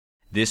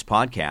This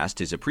podcast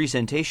is a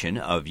presentation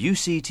of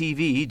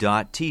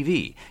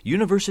UCTV.tv,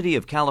 University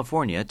of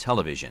California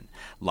Television.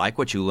 Like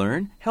what you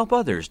learn? Help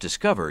others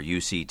discover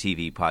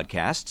UCTV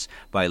podcasts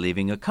by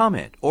leaving a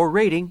comment or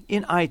rating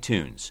in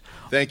iTunes.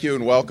 Thank you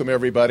and welcome,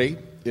 everybody.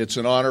 It's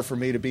an honor for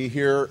me to be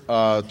here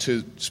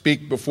to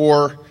speak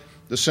before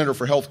the Center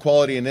for Health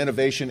Quality and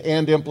Innovation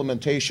and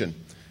Implementation.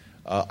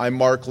 I'm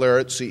Mark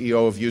Laret,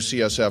 CEO of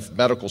UCSF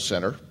Medical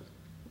Center.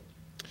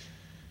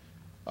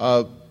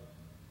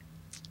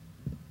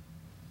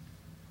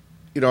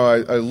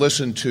 I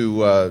listened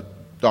to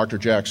Dr.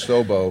 Jack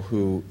Stobo,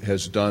 who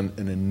has done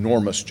an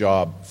enormous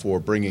job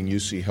for bringing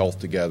UC Health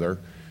together.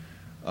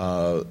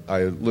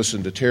 I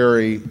listened to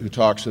Terry, who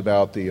talks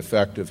about the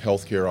effect of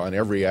healthcare on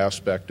every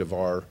aspect of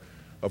our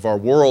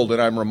world,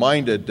 and I'm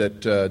reminded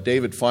that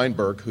David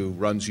Feinberg, who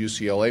runs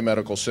UCLA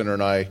Medical Center,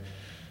 and I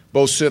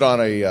both sit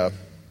on a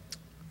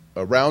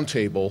round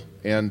table,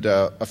 and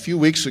a few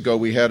weeks ago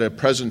we had a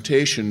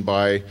presentation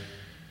by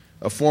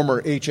a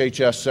former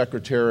HHS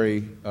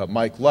Secretary,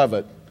 Mike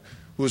Leavitt,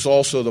 who is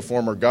also the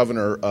former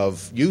governor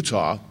of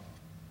Utah,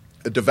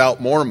 a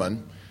devout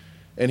Mormon,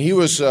 and he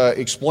was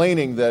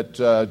explaining that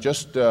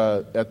just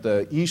at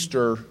the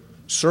Easter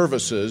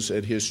services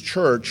at his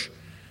church,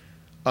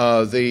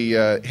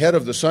 the head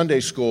of the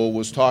Sunday school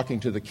was talking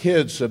to the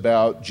kids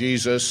about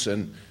Jesus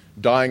and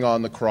dying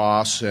on the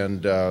cross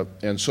and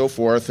so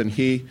forth, and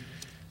he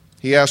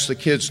asked the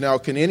kids, "Now,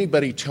 can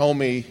anybody tell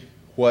me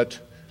what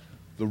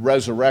the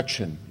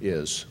resurrection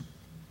is?"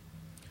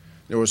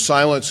 There was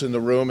silence in the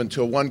room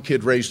until one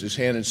kid raised his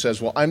hand and says,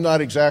 "Well, I'm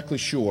not exactly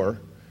sure,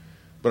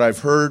 but I've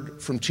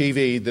heard from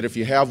TV that if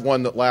you have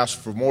one that lasts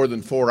for more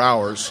than 4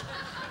 hours,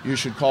 you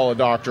should call a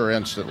doctor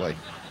instantly."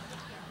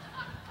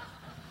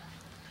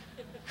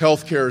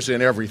 Healthcare is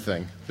in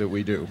everything that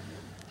we do.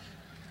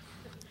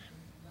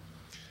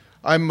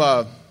 I've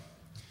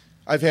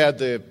had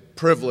the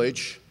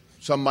privilege,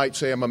 some might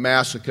say I'm a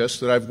masochist,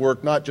 that I've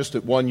worked not just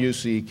at one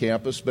UC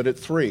campus, but at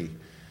 3.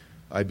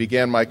 I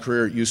began my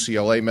career at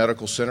UCLA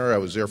Medical Center. I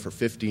was there for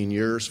 15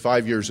 years,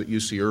 5 years at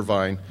UC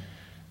Irvine,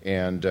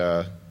 and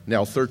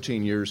now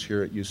 13 years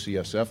here at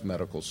UCSF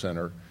Medical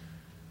Center.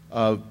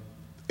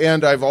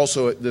 And I've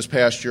also, this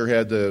past year,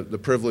 had the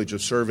privilege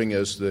of serving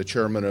as the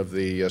chairman of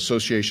the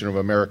Association of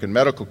American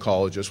Medical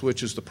Colleges,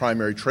 which is the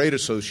primary trade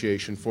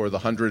association for the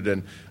 100,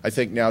 and I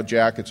think now,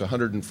 Jack, it's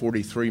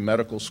 143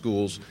 medical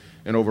schools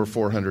and over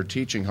 400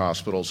 teaching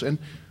hospitals. And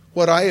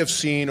what I have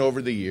seen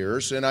over the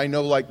years, and I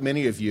know like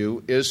many of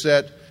you, is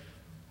that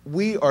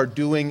we are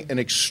doing an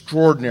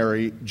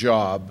extraordinary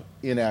job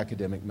in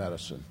academic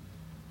medicine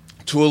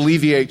to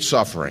alleviate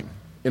suffering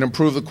and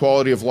improve the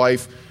quality of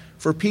life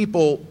for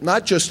people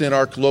not just in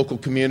our local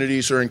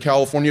communities or in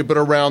California, but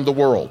around the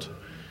world.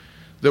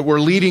 That we're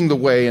leading the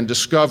way in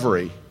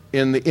discovery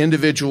in the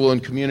individual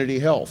and community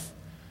health.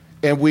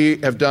 And we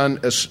have done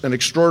an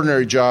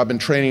extraordinary job in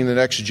training the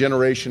next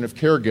generation of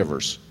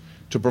caregivers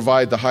to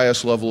provide the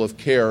highest level of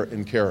care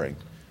and caring.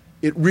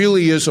 It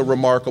really is a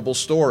remarkable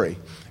story.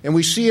 And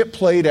we see it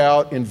played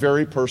out in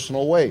very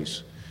personal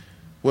ways.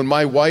 When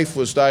my wife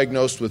was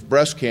diagnosed with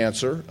breast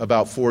cancer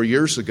about 4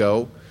 years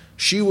ago,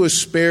 she was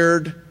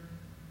spared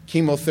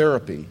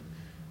chemotherapy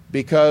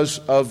because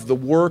of the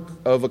work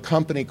of a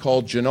company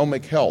called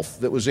Genomic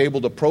Health that was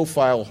able to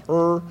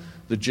profile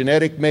the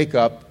genetic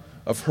makeup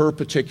of her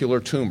particular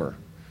tumor.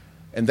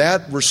 And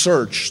that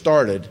research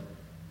started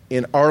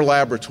in our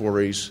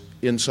laboratories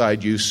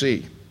inside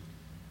UC.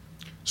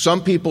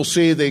 Some people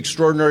see the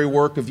extraordinary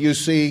work of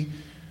UC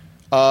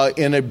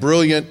in a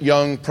brilliant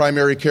young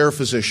primary care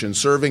physician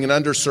serving an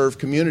underserved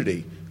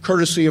community,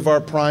 courtesy of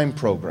our PRIME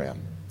program.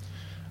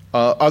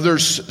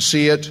 Others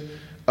see it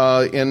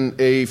in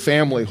a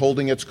family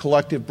holding its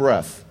collective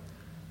breath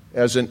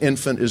as an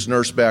infant is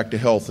nursed back to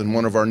health in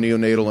one of our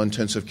neonatal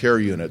intensive care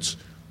units,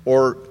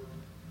 or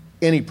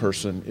any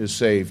person is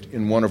saved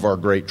in one of our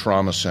great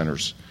trauma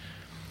centers.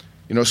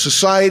 You know,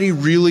 society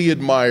really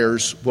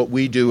admires what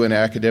we do in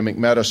academic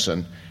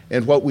medicine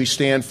and what we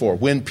stand for.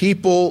 When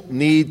people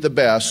need the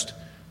best,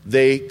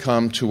 they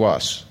come to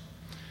us.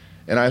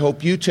 And I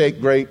hope you take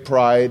great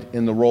pride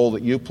in the role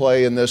that you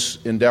play in this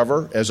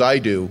endeavor, as I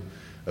do,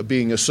 of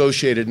being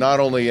associated not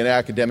only in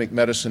academic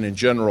medicine in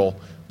general,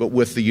 but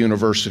with the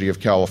University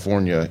of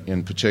California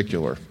in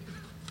particular.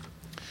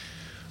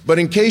 But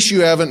in case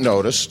you haven't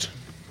noticed,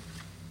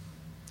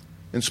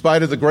 in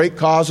spite of the great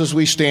causes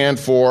we stand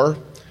for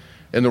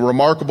and the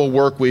remarkable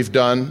work we've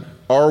done,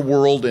 our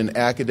world in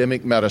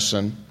academic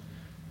medicine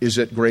is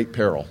at great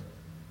peril.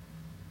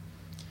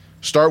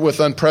 Start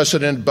with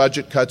unprecedented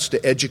budget cuts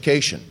to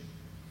education.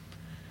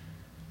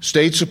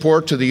 State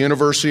support to the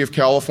University of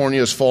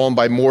California has fallen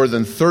by more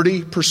than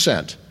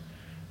 30%,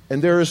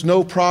 and there is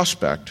no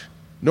prospect,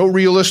 no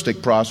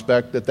realistic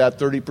prospect that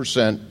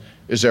 30%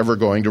 is ever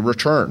going to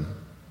return.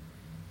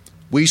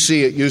 We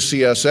see at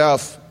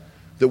UCSF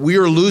that we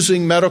are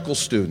losing medical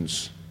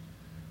students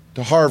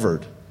to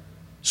Harvard,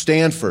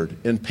 Stanford,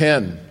 and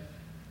Penn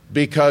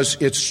because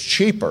it's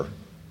cheaper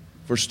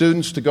for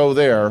students to go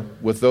there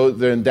with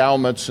the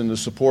endowments and the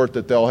support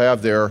that they'll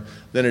have there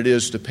than it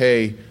is to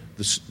pay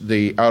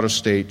the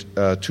out-of-state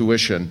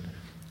tuition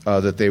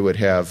that they would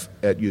have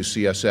at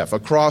UCSF.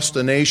 Across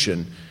the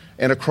nation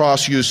and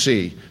across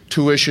UC,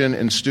 tuition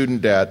and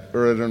student debt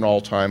are at an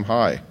all-time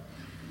high.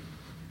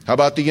 How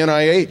about the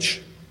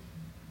NIH?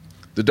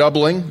 The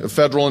doubling of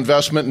federal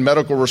investment in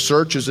medical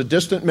research is a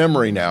distant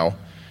memory now.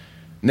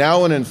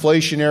 Now an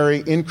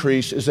inflationary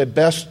increase is a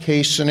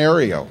best-case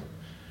scenario.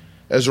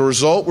 As a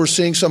result, we're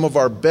seeing some of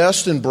our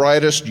best and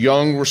brightest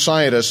young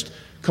scientists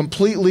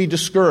completely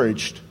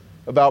discouraged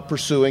about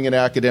pursuing an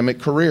academic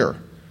career.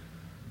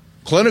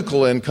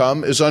 Clinical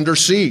income is under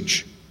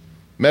siege.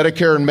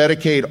 Medicare and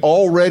Medicaid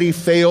already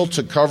fail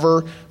to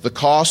cover the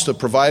cost of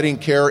providing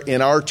care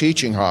in our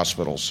teaching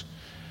hospitals.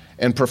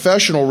 And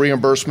professional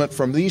reimbursement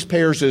from these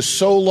payers is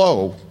so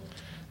low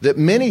that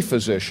many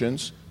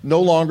physicians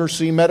no longer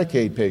see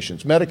Medicaid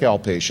patients, Medi-Cal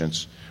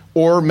patients,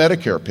 or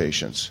Medicare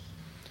patients.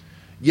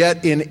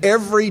 Yet in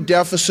every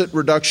deficit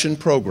reduction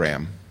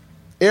program,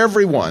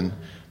 every one,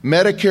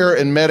 Medicare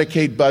and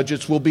Medicaid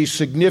budgets will be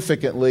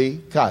significantly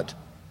cut.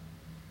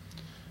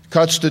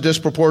 Cuts to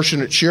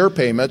disproportionate share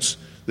payments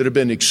that have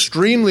been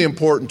extremely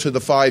important to the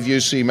 5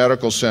 UC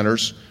medical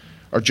centers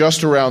are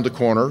just around the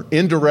corner.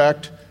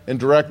 Indirect and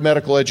direct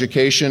medical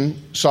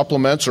education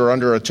supplements are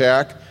under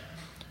attack.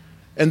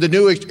 And the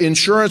new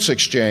insurance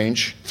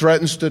exchange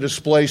threatens to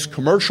displace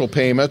commercial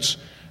payments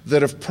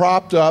that have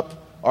propped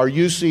up our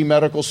UC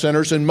medical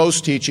centers and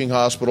most teaching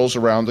hospitals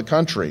around the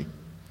country.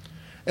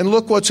 And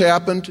look what's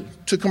happened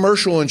to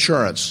commercial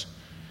insurance.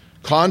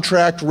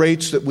 Contract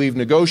rates that we've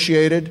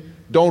negotiated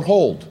don't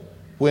hold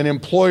when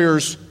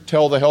employers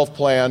tell the health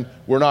plan,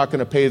 we're not going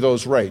to pay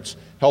those rates.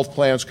 Health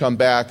plans come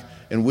back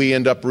and we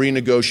end up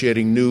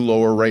renegotiating new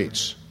lower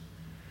rates.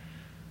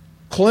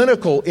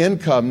 Clinical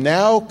income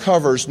now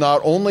covers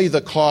not only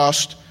the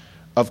cost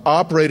of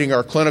operating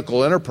our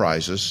clinical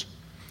enterprises,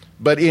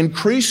 but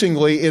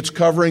increasingly it's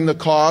covering the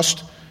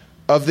cost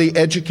of the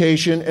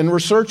education and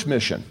research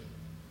mission.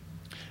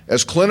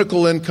 As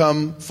clinical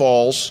income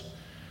falls,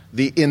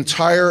 the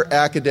entire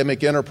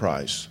academic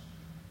enterprise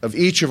of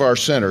each of our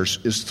centers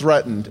is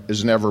threatened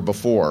as never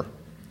before.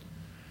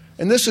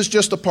 And this is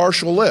just a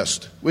partial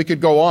list. We could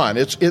go on.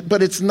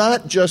 But it's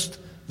not just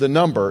the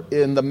number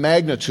in the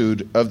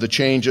magnitude of the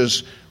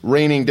changes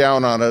raining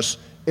down on us.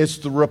 It's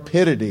the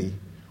rapidity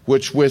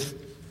which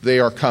they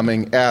are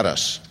coming at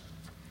us.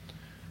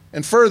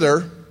 And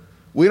further,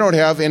 we don't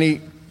have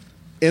any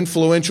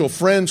influential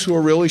friends who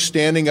are really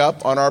standing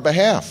up on our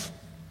behalf.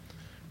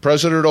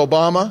 President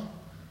Obama,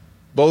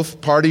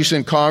 both parties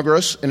in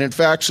Congress, and in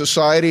fact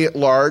society at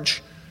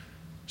large,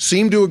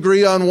 seem to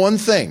agree on one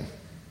thing.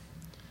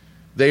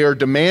 They are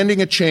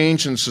demanding a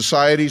change in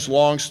society's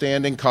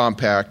long-standing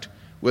compact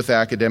with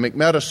academic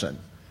medicine.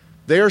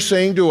 They are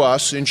saying to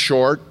us, in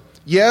short,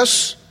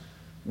 yes,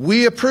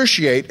 we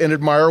appreciate and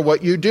admire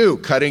what you do,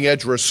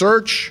 cutting-edge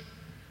research,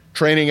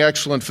 training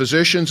excellent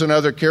physicians and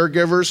other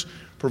caregivers,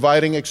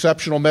 providing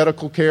exceptional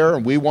medical care,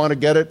 and we want to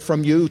get it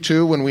from you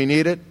too when we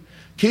need it.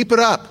 Keep it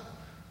up.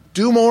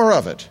 Do more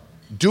of it.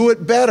 Do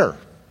it better.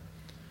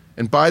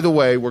 And by the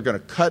way, we're going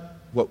to cut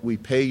what we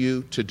pay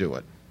you to do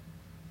it.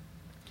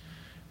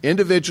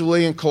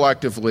 Individually and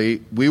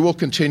collectively, we will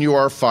continue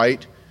our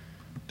fight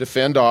to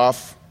fend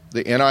off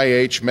the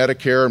NIH,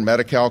 Medicare, and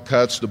Medi-Cal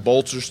cuts, to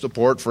bolster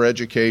support for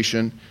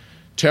education,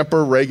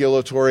 temper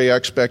regulatory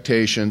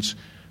expectations.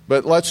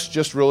 But let's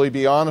just really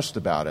be honest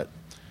about it.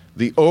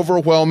 The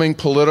overwhelming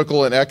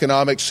political and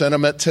economic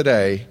sentiment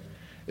today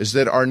is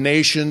that our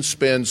nation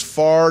spends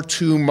far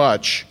too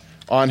much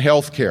on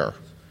health care.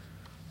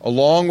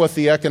 Along with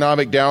the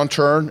economic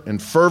downturn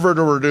and fervor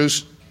to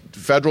reduce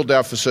federal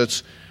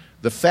deficits,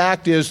 the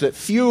fact is that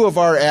few of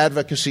our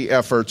advocacy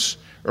efforts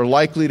are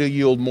likely to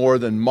yield more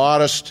than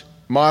modest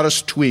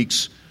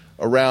tweaks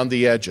around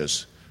the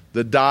edges.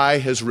 The die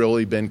has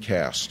really been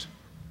cast.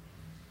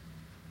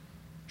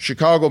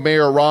 Chicago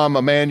Mayor Rahm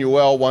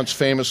Emanuel once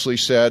famously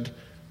said,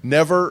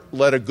 "Never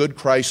let a good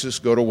crisis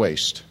go to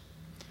waste."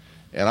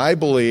 And I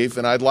believe,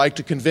 and I'd like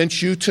to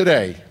convince you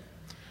today,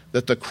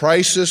 that the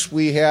crisis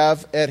we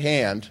have at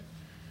hand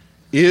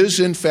is,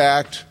 in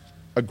fact,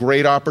 a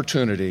great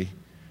opportunity,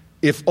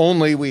 if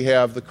only we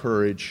have the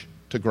courage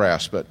to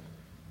grasp it.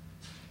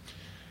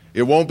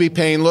 It won't be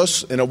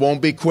painless and it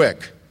won't be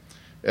quick.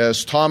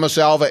 As Thomas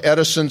Alva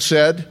Edison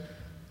said,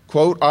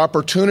 quote,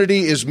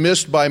 "Opportunity is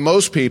missed by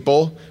most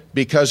people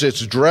because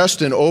it's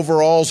dressed in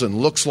overalls and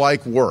looks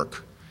like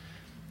work."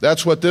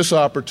 That's what this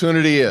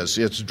opportunity is.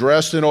 It's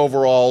dressed in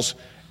overalls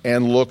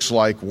and looks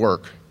like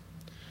work.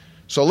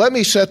 So let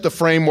me set the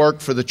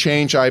framework for the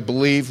change I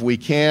believe we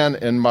can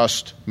and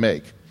must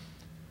make.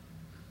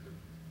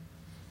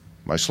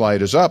 My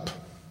slide is up.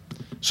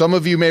 Some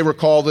of you may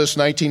recall this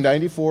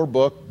 1994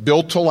 book,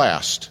 Built to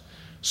Last,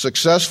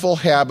 Successful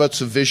Habits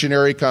of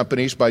Visionary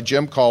Companies by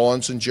Jim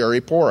Collins and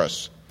Jerry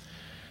Porras.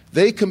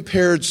 They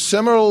compared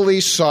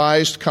similarly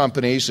sized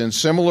companies in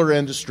similar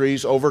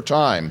industries over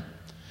time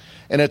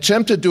and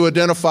attempted to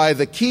identify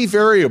the key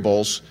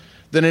variables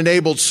that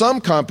enabled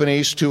some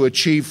companies to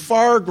achieve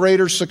far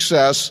greater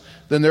success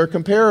than their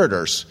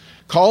comparators.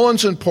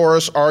 Collins and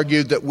Porras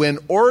argued that when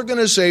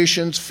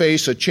organizations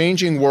face a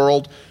changing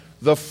world,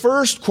 the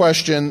first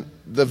question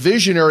the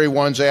visionary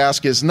ones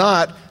ask is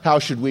not, how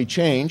should we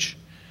change?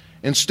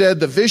 Instead,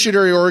 the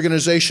visionary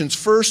organizations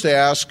first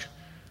ask,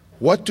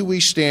 what do we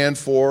stand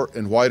for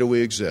and why do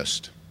we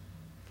exist?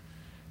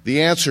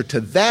 The answer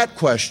to that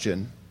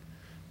question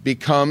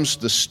becomes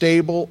the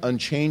stable,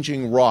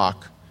 unchanging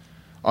rock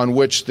on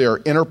which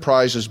their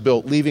enterprise is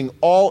built, leaving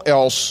all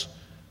else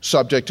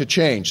subject to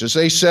change. As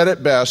they said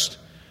it best,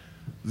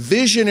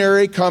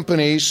 visionary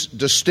companies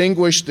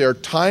distinguish their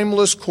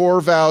timeless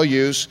core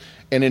values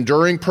and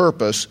enduring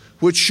purpose,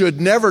 which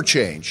should never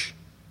change,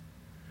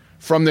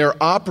 from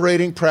their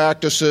operating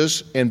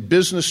practices and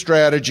business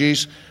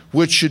strategies,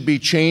 which should be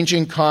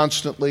changing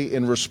constantly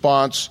in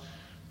response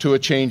to a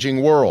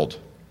changing world.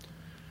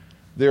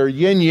 Their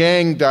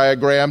yin-yang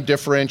diagram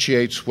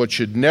differentiates what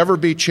should never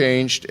be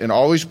changed and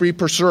always be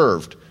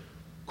preserved,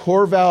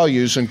 core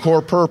values and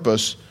core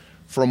purpose,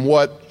 from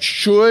what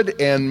should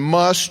and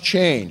must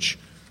change,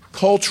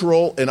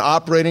 cultural and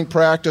operating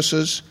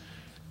practices,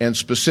 and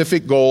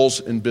specific goals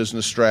and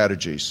business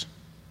strategies.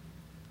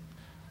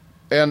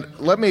 And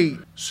let me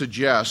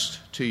suggest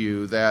to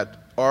you that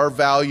our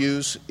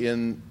values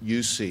in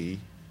UC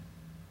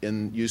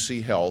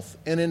Health,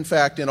 and in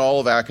fact in all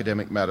of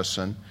academic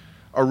medicine,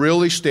 are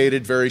really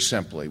stated very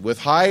simply. With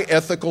high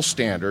ethical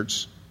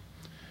standards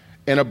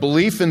and a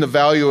belief in the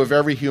value of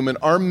every human,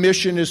 our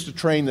mission is to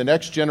train the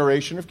next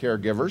generation of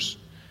caregivers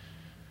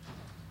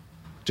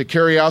to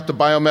carry out the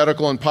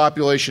biomedical and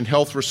population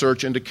health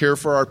research and to care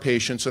for our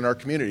patients and our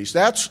communities.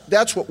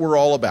 That's what we're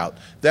all about.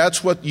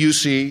 That's what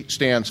UC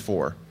stands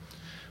for.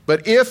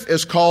 But if,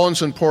 as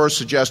Collins and Porras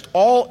suggest,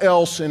 all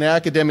else in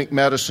academic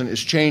medicine is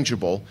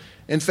changeable,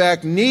 in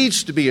fact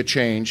needs to be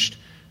changed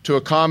to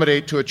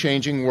accommodate to a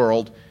changing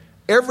world,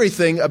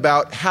 everything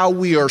about how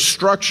we are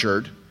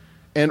structured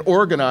and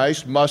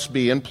organized must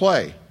be in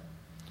play.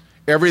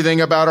 Everything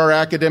about our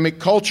academic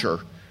culture,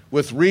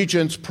 with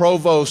regents,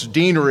 provosts,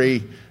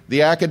 deanery,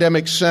 the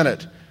academic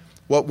senate,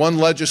 what one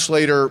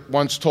legislator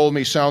once told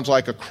me sounds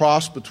like a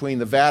cross between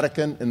the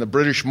Vatican and the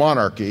British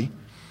monarchy,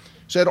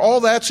 said all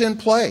that's in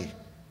play.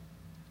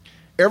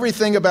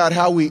 Everything about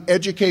how we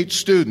educate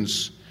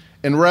students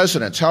and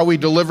residents, how we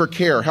deliver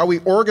care, how we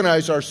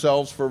organize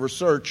ourselves for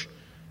research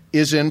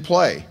is in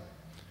play.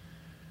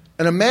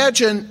 And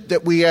imagine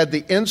that we had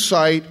the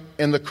insight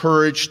and the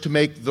courage to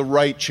make the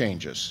right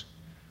changes.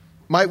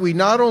 Might we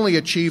not only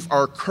achieve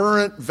our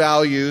current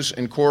values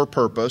and core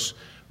purpose,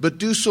 but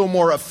do so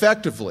more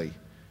effectively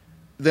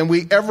than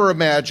we ever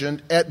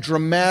imagined at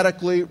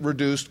dramatically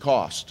reduced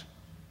cost.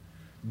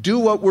 Do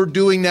what we're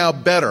doing now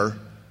better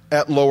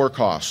at lower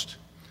cost.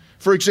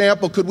 For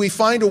example, could we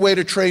find a way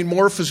to train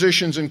more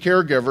physicians and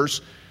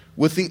caregivers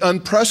with the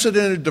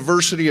unprecedented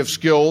diversity of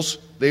skills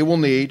they will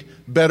need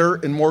better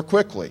and more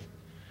quickly,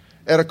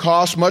 at a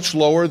cost much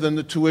lower than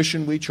the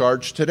tuition we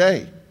charge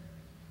today?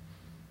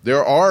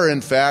 There are,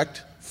 in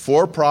fact,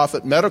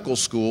 for-profit medical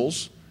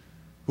schools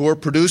who are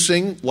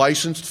producing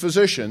licensed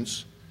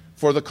physicians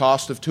for the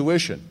cost of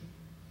tuition.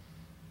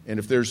 And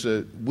if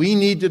we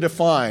need to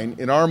define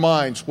in our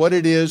minds what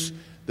it is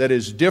that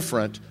is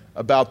different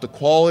about the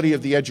quality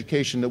of the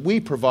education that we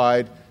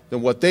provide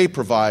than what they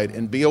provide,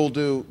 and be able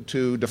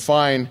to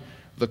define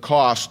the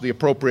cost, the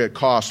appropriate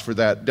cost for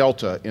that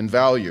delta in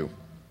value.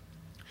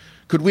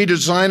 Could we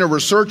design a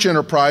research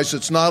enterprise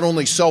that's not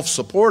only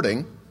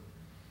self-supporting,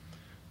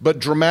 but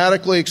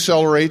dramatically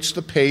accelerates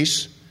the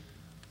pace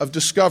of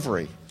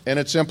discovery and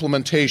its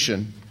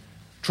implementation,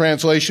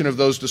 translation of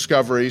those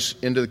discoveries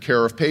into the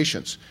care of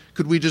patients?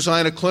 Could we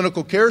design a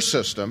clinical care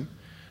system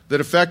that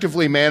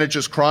effectively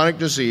manages chronic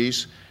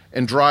disease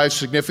and drives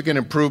significant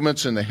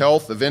improvements in the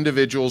health of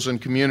individuals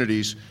and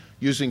communities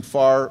using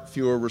far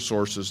fewer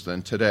resources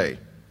than today?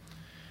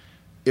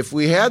 If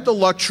we had the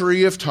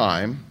luxury of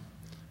time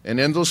and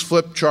endless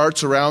flip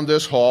charts around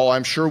this hall,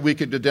 I'm sure we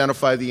could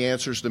identify the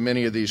answers to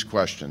many of these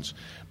questions.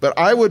 But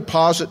I would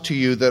posit to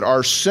you that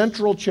our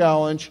central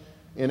challenge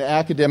in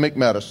academic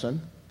medicine,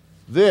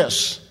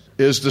 this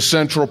is the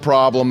central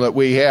problem that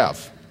we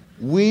have.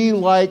 We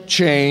like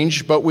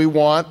change, but we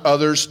want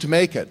others to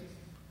make it.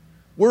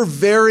 We're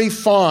very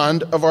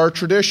fond of our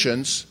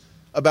traditions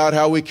about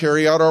how we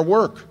carry out our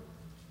work.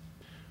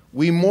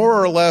 We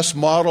more or less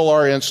model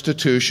our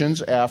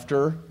institutions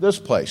after this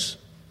place.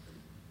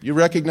 You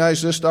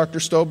recognize this, Dr.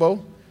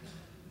 Stobo?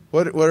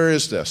 Where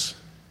is this?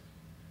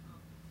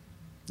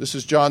 This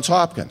is Johns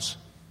Hopkins.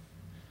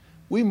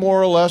 We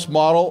more or less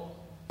model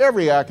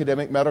every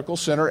academic medical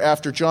center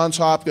after Johns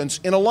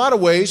Hopkins in a lot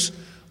of ways,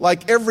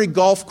 like every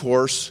golf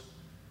course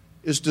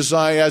is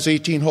designed as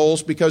 18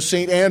 holes because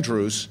St.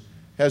 Andrews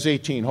has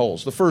 18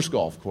 holes, the first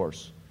golf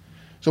course.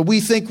 So we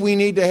think we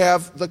need to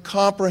have the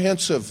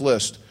comprehensive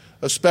list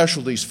of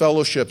specialties,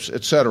 fellowships,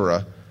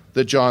 etc.,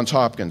 that Johns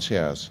Hopkins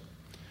has.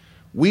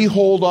 We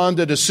hold on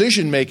to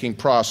decision-making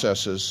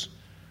processes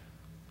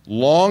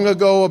long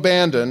ago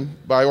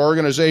abandoned by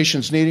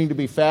organizations needing to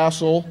be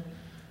facile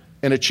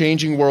in a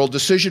changing world,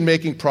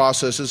 decision-making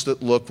processes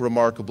that look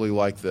remarkably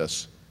like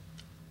this.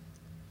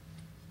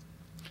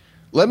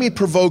 Let me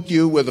provoke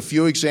you with a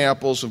few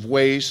examples of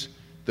ways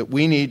that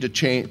we need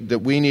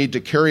to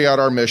carry out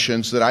our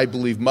missions that I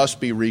believe must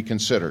be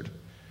reconsidered.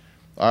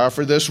 I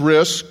offer this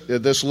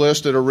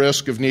list at a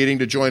risk of needing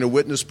to join a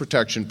witness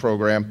protection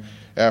program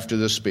after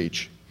this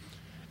speech.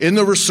 In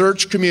the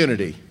research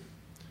community,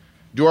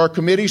 do our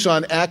committees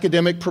on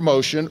academic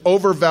promotion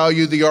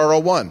overvalue the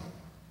R01,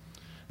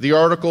 the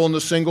article in the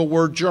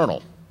single-word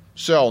journal,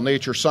 Cell,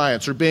 Nature,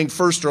 Science, or being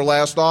first or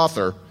last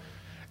author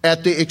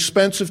at the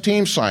expense of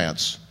team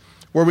science,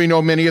 where we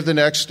know many of the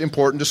next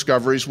important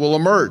discoveries will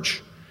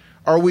emerge?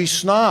 Are we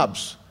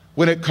snobs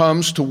when it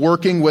comes to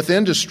working with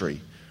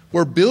industry,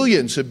 where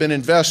billions have been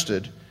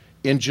invested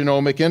in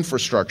genomic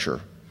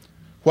infrastructure?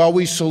 While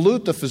we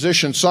salute the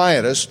physician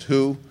scientist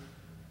who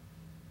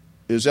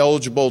is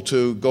eligible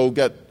to go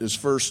get his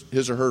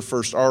or her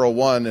first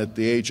R01 at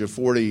the age of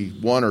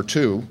 41 or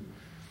 2,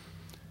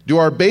 do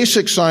our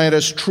basic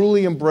scientists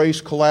truly embrace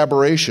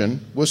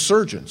collaboration with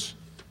surgeons?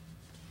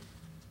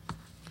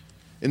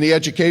 In the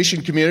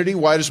education community,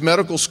 why does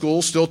medical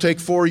school still take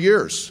 4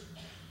 years?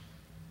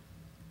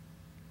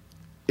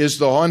 Is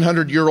the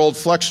 100-year-old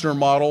Flexner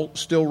model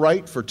still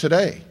right for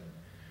today?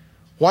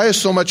 Why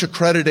is so much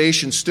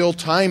accreditation still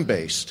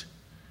time-based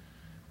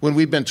when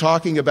we've been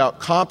talking about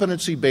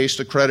competency-based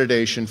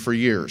accreditation for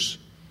years?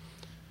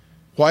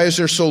 Why is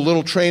there so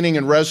little training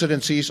and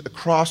residencies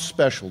across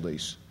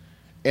specialties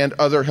and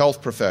other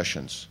health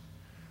professions?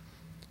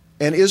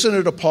 And isn't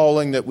it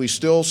appalling that we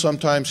still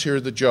sometimes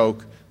hear the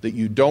joke that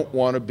you don't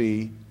want to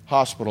be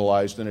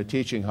hospitalized in a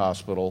teaching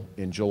hospital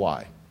in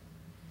July?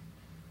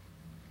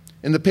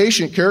 In the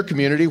patient care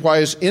community, why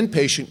is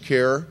inpatient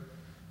care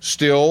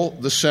still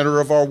the center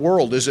of our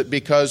world? Is it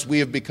because we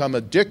have become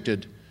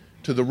addicted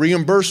to the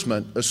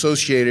reimbursement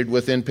associated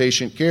with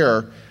inpatient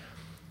care,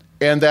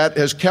 and that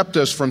has kept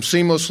us from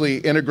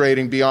seamlessly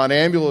integrating beyond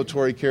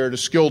ambulatory care to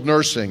skilled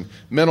nursing,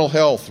 mental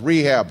health,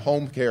 rehab,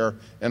 home care,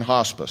 and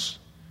hospice?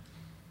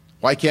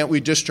 Why can't we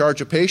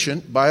discharge a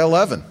patient by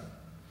 11?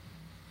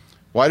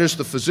 Why does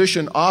the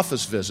physician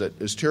office visit,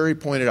 as Terry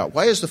pointed out,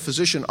 why is the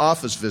physician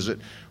office visit,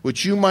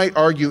 which you might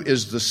argue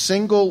is the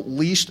single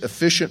least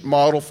efficient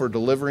model for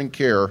delivering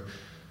care,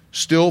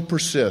 still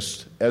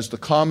persist as the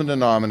common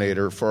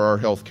denominator for our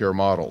healthcare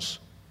models?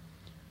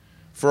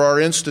 For our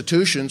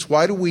institutions,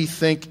 why do we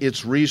think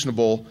it's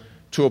reasonable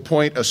to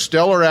appoint a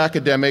stellar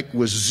academic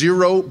with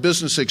zero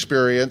business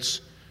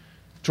experience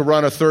to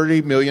run a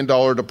 $30 million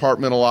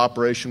departmental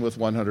operation with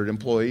 100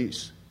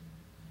 employees?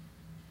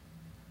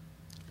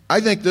 I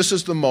think this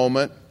is the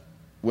moment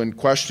when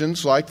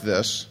questions like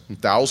this,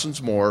 and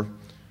thousands more,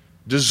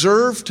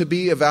 deserve to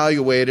be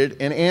evaluated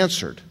and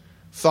answered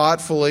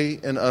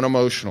thoughtfully and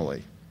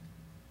unemotionally.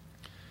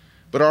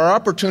 But our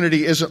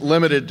opportunity isn't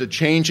limited to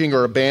changing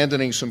or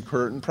abandoning some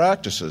current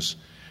practices.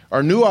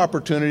 Our new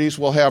opportunities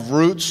will have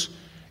roots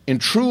in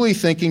truly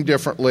thinking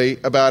differently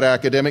about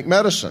academic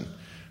medicine.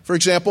 For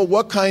example,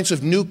 what kinds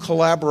of new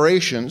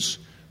collaborations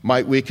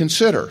might we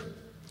consider?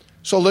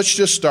 So let's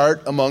just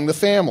start among the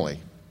family.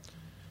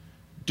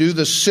 Do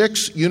the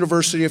 6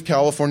 University of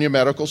California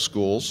medical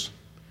schools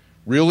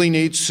really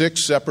need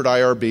 6 separate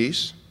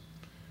IRBs,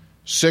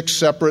 6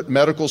 separate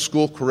medical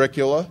school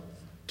curricula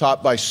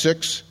taught by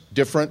 6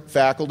 different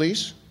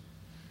faculties?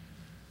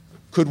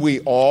 Could we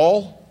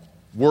all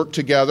work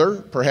together,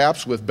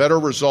 perhaps with better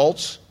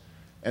results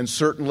and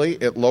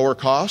certainly at lower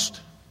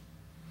cost?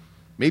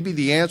 Maybe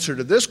the answer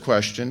to this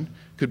question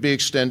could be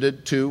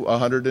extended to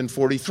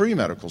 143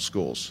 medical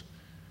schools.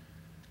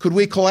 Could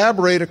we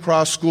collaborate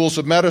across schools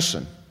of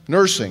medicine,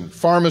 nursing,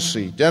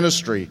 pharmacy,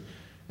 dentistry,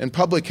 and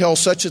public health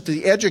such that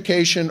the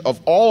education of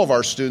all of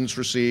our students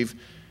receive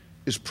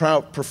is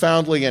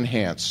profoundly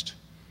enhanced,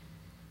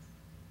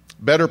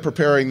 better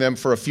preparing them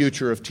for a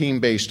future of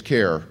team-based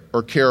care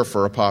or care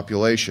for a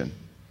population?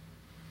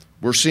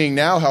 We're seeing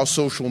now how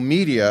social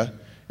media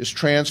is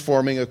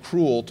transforming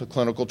accrual to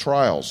clinical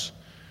trials.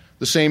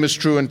 The same is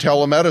true in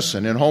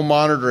telemedicine and home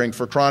monitoring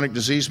for chronic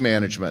disease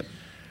management.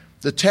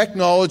 The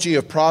technology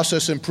of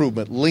process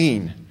improvement,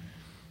 lean,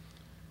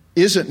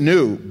 isn't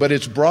new, but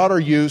its broader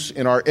use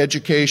in our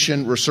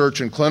education,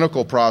 research, and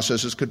clinical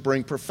processes could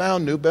bring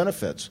profound new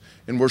benefits.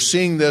 And we're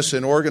seeing this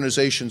in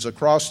organizations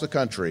across the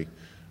country,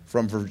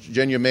 from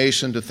Virginia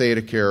Mason to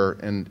Theta Care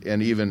and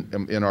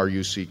even in our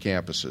UC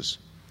campuses.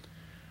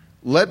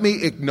 Let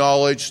me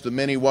acknowledge the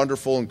many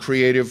wonderful and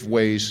creative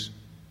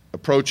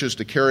approaches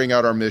to carrying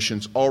out our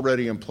missions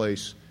already in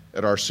place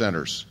at our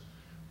centers.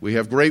 We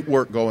have great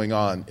work going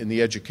on in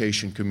the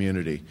education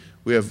community.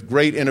 We have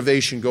great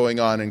innovation going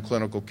on in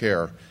clinical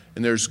care.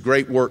 And there's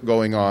great work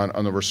going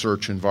on the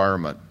research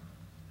environment.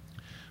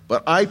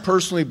 But I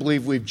personally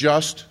believe we've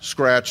just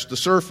scratched the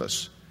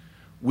surface.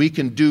 We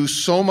can do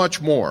so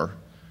much more,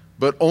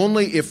 but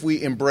only if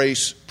we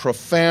embrace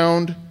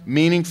profound,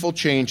 meaningful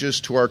changes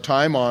to our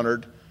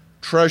time-honored,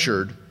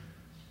 treasured,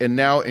 and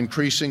now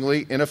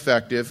increasingly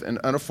ineffective and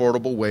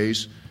unaffordable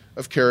ways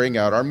of carrying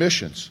out our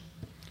missions.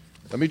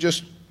 Let me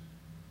just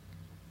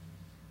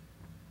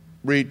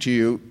read to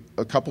you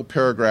a couple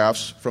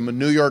paragraphs from a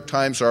New York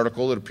Times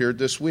article that appeared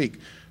this week.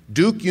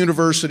 Duke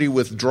University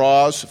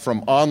withdraws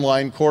from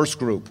online course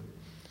group.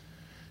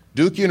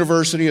 Duke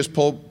University has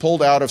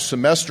pulled out of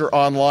Semester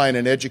Online,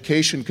 an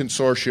education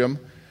consortium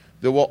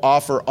that will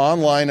offer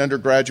online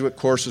undergraduate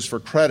courses for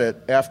credit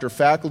after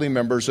faculty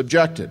members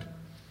objected.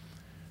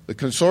 The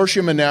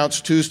consortium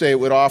announced Tuesday it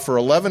would offer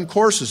 11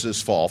 courses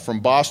this fall from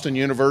Boston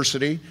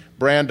University,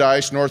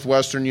 Brandeis,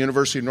 Northwestern,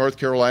 University of North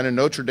Carolina,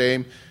 Notre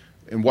Dame,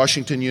 and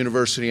Washington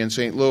University in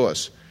St.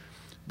 Louis.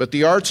 But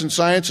the Arts and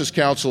Sciences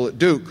Council at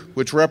Duke,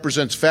 which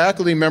represents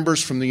faculty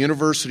members from the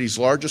university's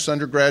largest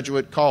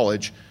undergraduate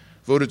college,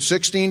 voted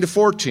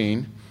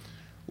 16-14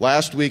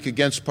 last week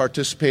against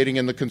participating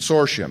in the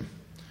consortium.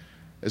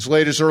 As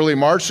late as early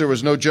March, there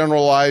was no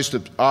generalized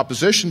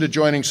opposition to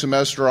joining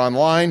Semester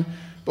Online,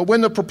 but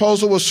when the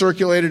proposal was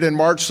circulated in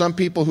March, some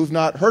people who've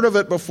not heard of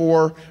it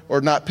before or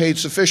not paid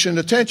sufficient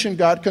attention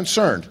got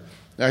concerned.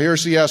 Now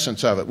here's the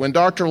essence of it. When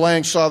Dr.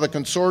 Lang saw the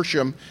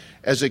consortium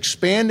as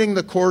expanding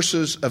the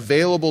courses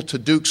available to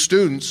Duke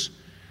students,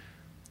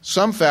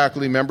 some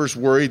faculty members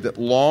worried that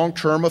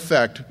long-term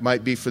effect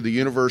might be for the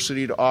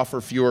university to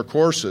offer fewer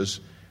courses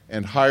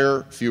and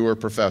hire fewer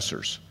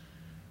professors.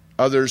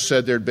 Others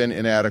said there'd been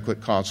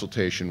inadequate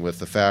consultation with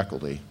the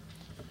faculty.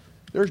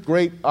 There's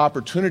great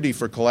opportunity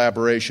for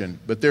collaboration,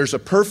 but there's a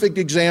perfect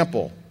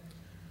example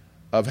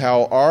of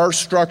how our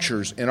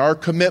structures and our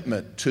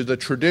commitment to the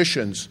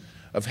traditions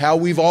of how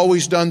we've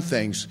always done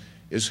things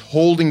is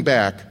holding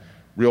back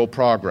real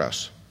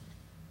progress.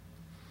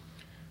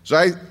 As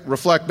I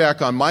reflect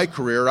back on my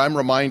career, I'm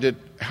reminded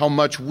how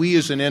much we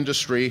as an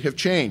industry have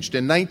changed.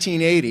 In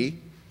 1980,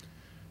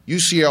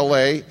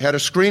 UCLA had a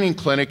screening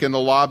clinic in the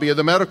lobby of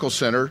the medical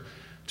center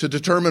to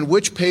determine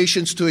which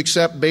patients to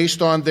accept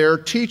based on their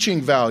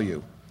teaching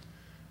value.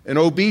 An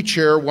OB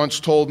chair once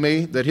told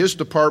me that his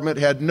department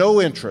had no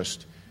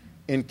interest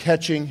in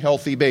catching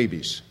healthy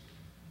babies.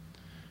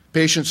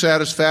 Patient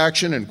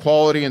satisfaction and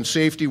quality and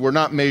safety were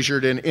not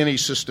measured in any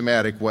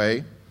systematic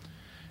way,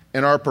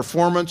 and our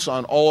performance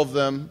on all of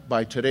them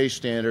by today's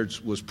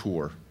standards was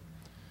poor.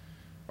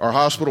 Our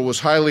hospital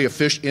was highly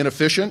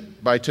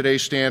inefficient by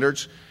today's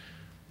standards,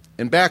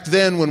 and back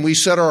then when we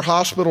set our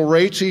hospital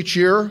rates each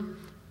year,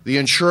 the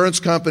insurance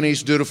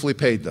companies dutifully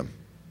paid them.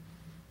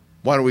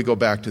 Why don't we go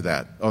back to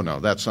that? Oh no,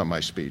 that's not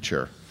my speech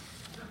here.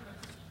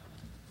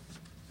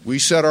 We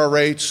set our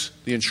rates,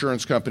 the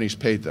insurance companies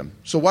paid them.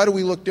 So why do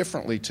we look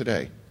differently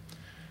today?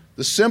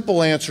 The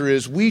simple answer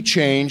is we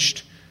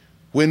changed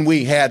when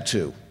we had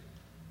to.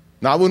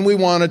 Not when we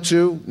wanted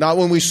to, not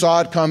when we saw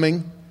it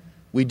coming.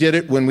 We did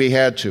it when we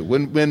had to.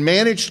 When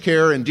managed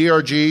care and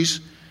DRGs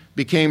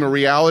became a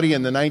reality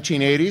in the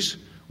 1980s,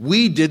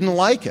 we didn't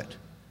like it.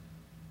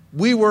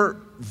 We were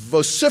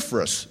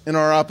vociferous in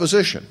our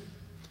opposition.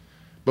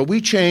 But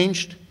we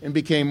changed and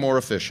became more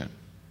efficient.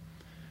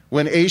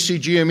 When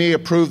ACGME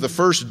approved the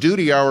first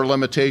duty hour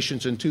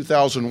limitations in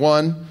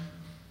 2001,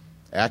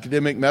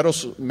 academic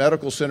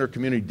medical center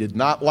community did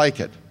not like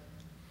it.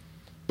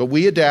 But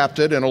we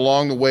adapted, and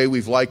along the way,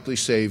 we've likely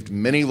saved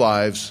many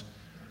lives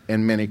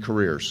and many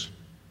careers.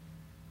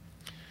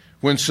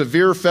 When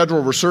severe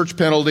federal research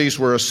penalties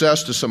were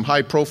assessed to some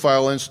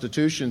high-profile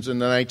institutions in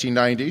the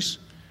 1990s,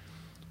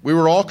 we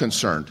were all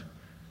concerned,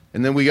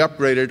 and then we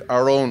upgraded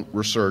our own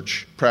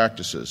research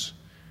practices.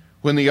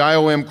 When the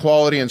IOM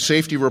quality and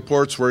safety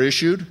reports were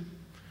issued,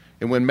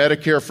 and when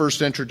Medicare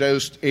first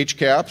introduced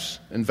HCAPs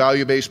and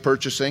value-based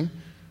purchasing,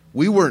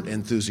 we weren't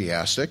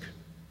enthusiastic.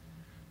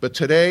 But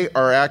today,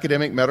 our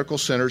academic medical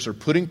centers are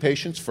putting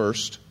patients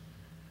first,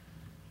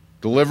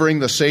 delivering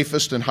the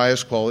safest and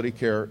highest quality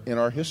care in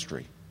our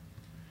history.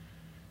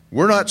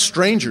 We're not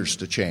strangers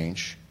to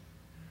change.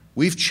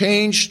 We've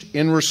changed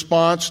in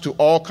response to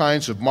all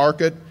kinds of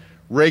market,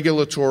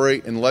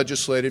 regulatory, and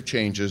legislative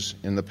changes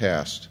in the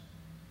past.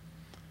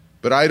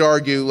 But I'd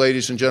argue,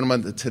 ladies and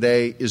gentlemen, that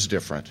today is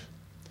different.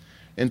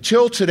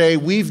 Until today,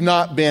 we've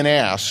not been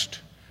asked,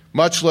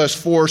 much less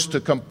forced,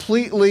 to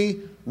completely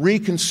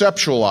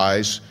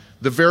reconceptualize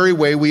the very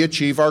way we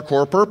achieve our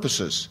core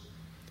purposes.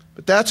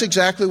 But that's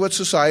exactly what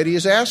society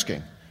is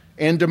asking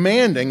and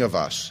demanding of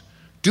us.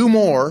 Do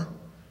more,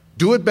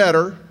 do it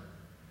better,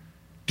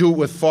 do it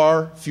with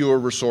far fewer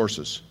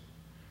resources.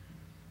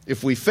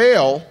 If we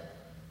fail,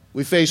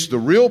 we face the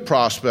real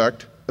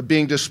prospect of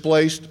being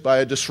displaced by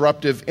a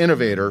disruptive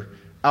innovator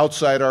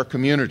outside our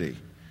community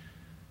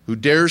who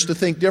dares to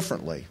think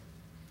differently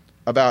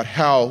about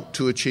how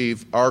to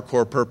achieve our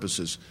core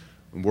purposes.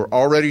 And we're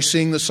already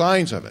seeing the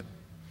signs of it.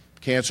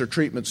 Cancer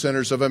Treatment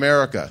Centers of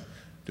America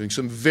doing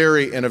some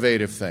very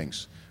innovative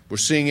things. We're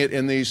seeing it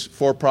in these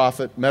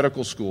for-profit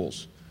medical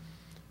schools.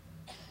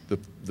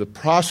 The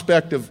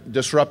prospect of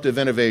disruptive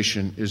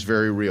innovation is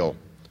very real.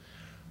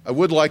 I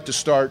would like to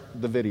start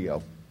the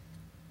video.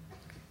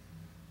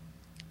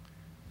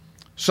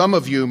 Some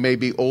of you may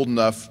be old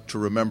enough to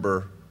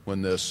remember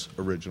when this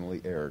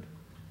originally aired.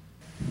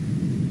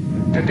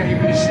 Today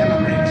we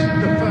celebrate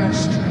the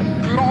first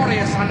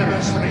glorious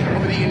anniversary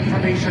of the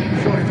Information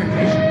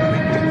Purification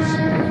Directives.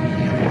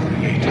 We have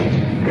created,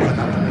 for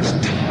the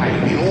first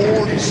time in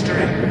all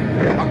history,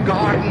 a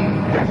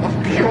garden of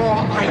pure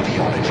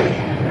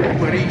ideology,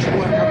 where each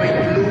worker may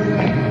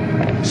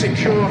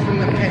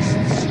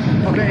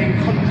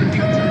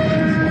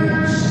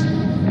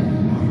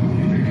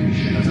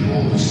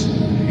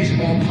is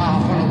more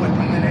powerful a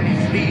weapon than any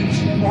fleet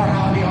or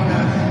army on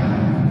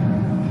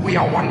earth. We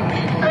are one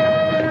people,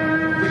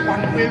 with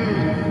one will,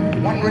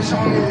 one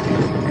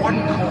resolve,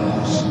 one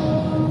cause.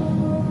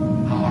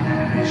 Our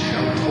enemies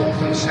shall talk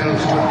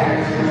themselves to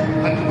death,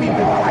 and we will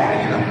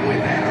bury them with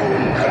their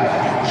own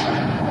confusion.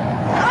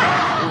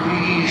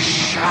 We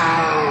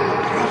shall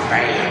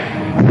prevail.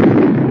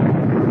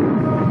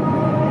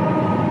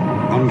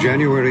 On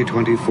January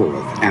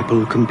 24th,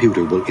 Apple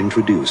Computer will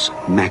introduce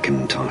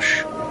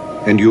Macintosh.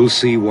 And you'll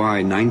see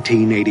why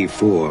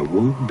 1984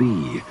 won't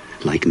be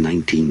like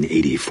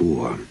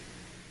 1984.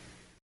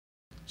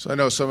 So I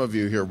know some of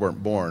you here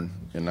weren't born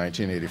in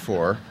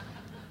 1984.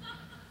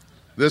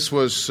 This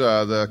was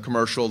the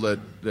commercial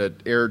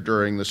that aired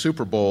during the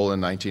Super Bowl in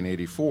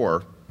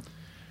 1984.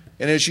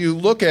 And as you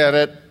look at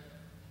it,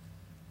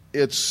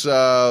 it's, in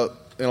a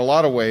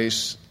lot of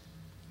ways,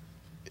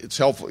 it's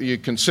helpful. You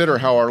consider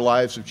how our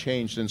lives have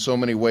changed in so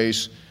many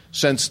ways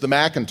since the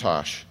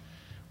Macintosh.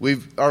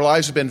 Our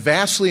lives have been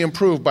vastly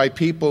improved by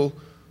people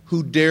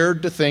who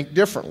dared to think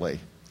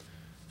differently.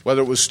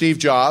 Whether it was Steve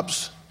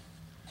Jobs,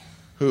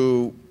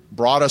 who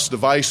brought us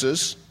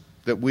devices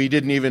that we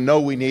didn't even know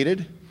we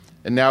needed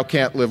and now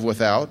can't live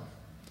without,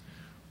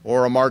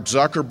 or a Mark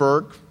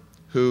Zuckerberg,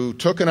 who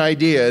took an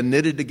idea and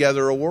knitted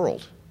together a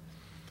world,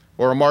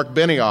 or a Mark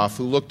Benioff,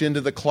 who looked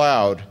into the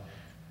cloud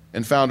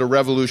and found a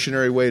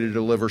revolutionary way to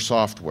deliver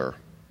software,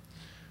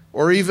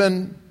 or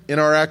even in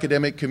our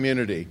academic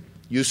community,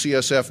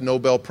 UCSF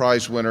Nobel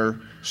Prize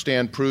winner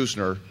Stan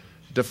Prusner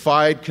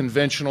defied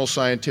conventional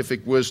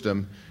scientific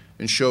wisdom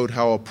and showed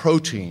how a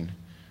protein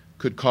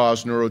could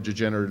cause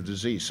neurodegenerative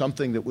disease,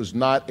 something that was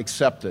not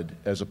accepted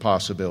as a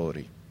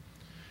possibility.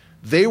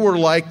 They were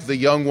like the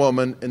young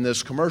woman in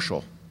this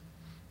commercial.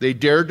 They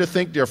dared to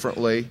think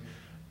differently,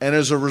 and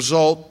as a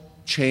result,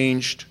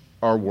 changed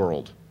our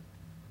world.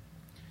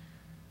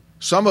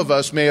 Some of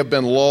us may have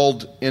been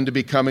lulled into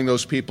becoming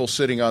those people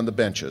sitting on the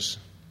benches.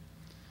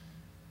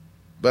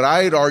 But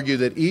I'd argue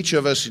that each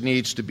of us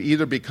needs to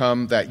either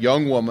become that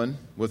young woman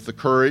with the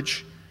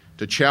courage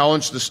to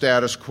challenge the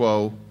status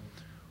quo,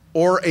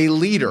 or a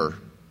leader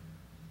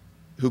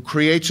who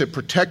creates a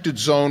protected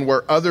zone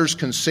where others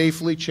can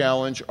safely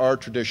challenge our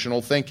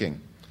traditional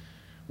thinking.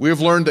 We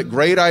have learned that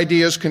great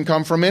ideas can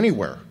come from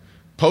anywhere: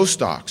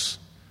 postdocs,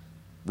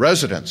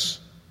 residents,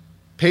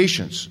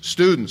 patients,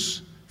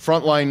 students,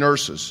 frontline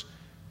nurses,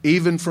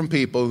 even from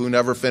people who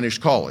never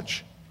finished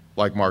college,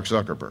 like Mark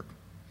Zuckerberg.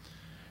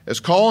 As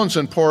Collins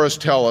and Porras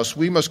tell us,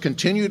 we must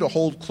continue to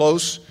hold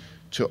close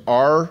to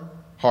our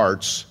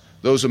hearts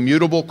those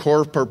immutable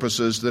core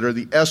purposes that are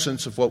the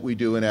essence of what we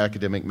do in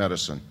academic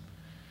medicine.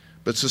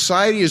 But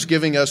society is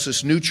giving us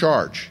this new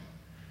charge,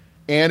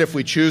 and if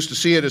we choose to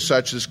see it as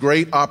such, this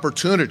great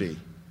opportunity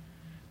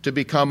to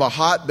become a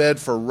hotbed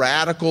for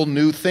radical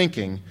new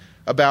thinking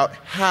about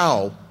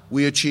how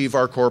we achieve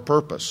our core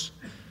purpose.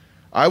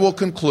 I will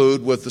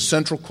conclude with the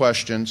central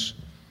questions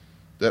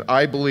that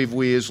I believe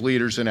we as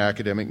leaders in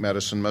academic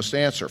medicine must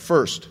answer.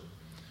 First,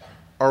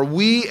 are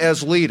we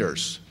as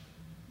leaders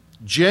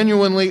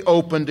genuinely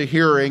open to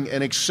hearing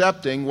and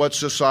accepting what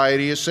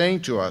society is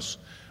saying to us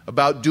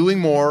about doing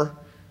more,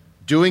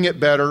 doing it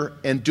better,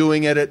 and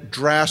doing it at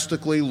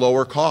drastically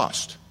lower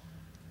cost?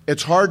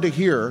 It's hard to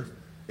hear,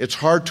 it's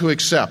hard to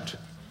accept,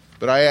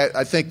 but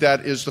I think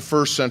that is the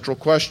first central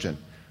question.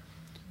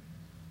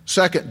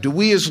 Second, do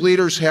we as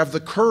leaders have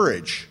the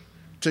courage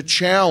to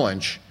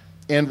challenge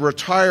and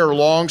retire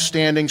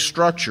long-standing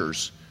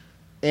structures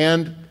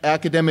and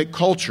academic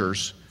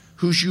cultures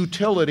whose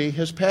utility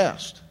has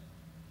passed?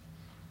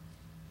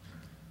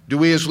 Do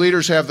we as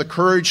leaders have the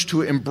courage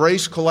to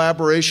embrace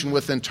collaboration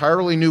with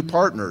entirely new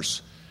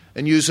partners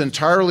and use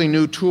entirely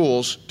new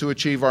tools to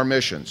achieve our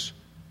missions?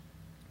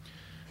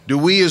 Do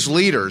we as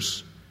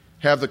leaders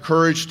have the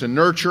courage to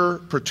nurture,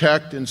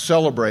 protect, and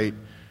celebrate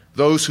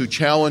those who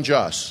challenge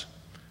us,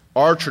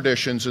 our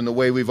traditions, and the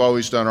way we've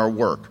always done our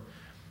work?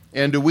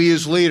 And do we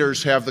as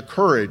leaders have the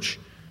courage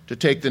to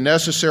take the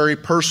necessary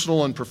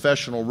personal and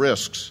professional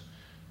risks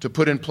to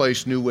put in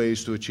place new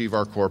ways to achieve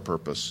our core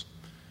purpose?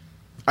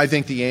 I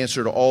think the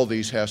answer to all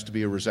these has to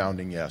be a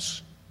resounding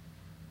yes.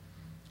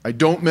 I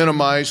don't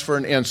minimize for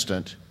an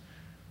instant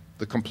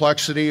the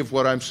complexity of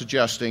what I'm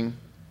suggesting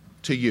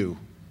to you.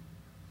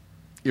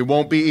 It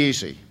won't be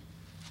easy.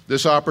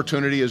 This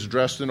opportunity is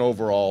dressed in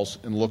overalls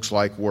and looks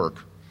like work.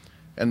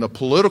 And the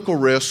political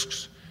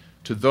risks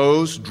to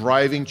those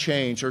driving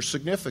change are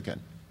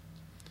significant.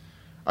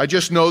 I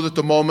just know that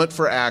the moment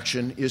for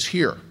action is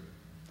here.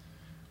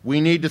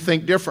 We need to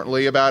think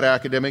differently about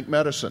academic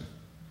medicine.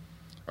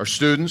 Our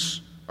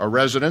students, our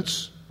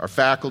residents, our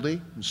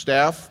faculty and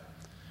staff,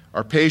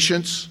 our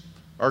patients,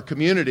 our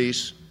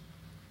communities,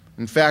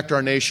 in fact,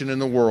 our nation and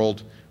the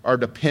world are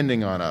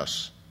depending on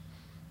us.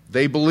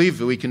 They believe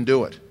that we can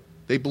do it.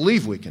 They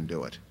believe we can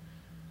do it.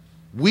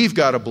 We've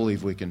got to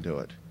believe we can do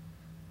it.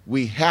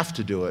 We have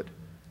to do it,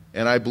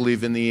 and I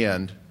believe in the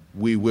end,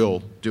 we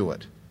will do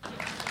it.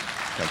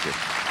 Thank you.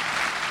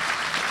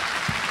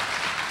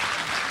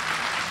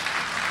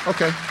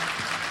 Okay.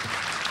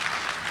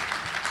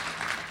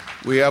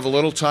 We have a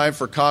little time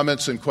for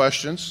comments and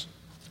questions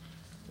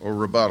or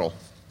rebuttal.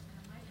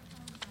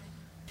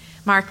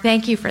 Mark,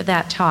 thank you for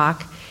that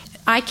talk.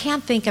 I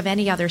can't think of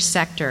any other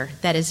sector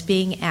that is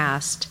being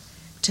asked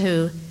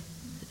to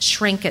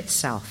shrink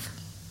itself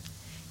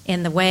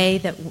in the way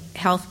that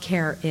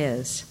healthcare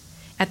is,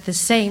 at the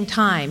same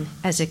time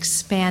as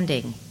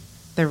expanding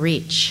the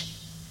reach.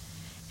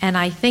 And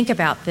I think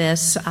about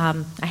this.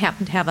 I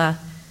happen to have a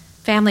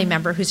family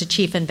member who's a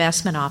chief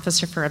investment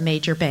officer for a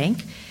major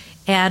bank.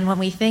 And when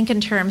we think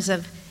in terms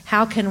of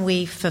how can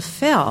we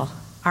fulfill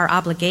our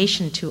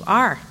obligation to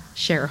our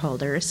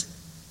shareholders,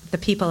 the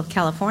people of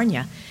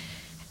California,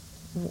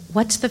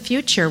 what's the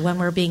future when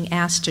we're being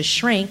asked to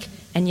shrink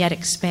and yet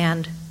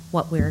expand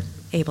what we're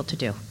able to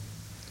do?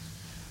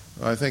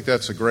 I think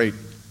that's a great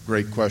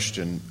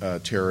question,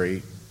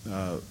 Terry.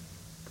 I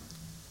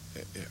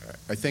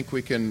think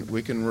we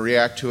can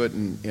react to it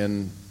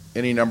in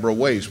any number of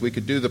ways. We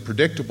could do the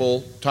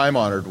predictable,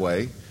 time-honored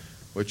way,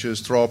 which is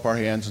throw up our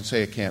hands and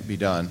say it can't be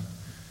done.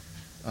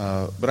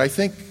 But I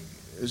think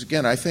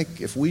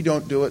if we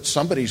don't do it,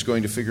 somebody's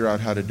going to figure out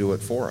how to do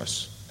it for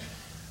us.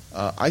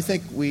 I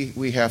think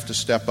we have to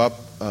step up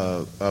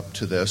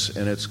to this,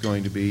 and it's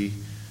going to be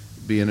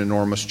an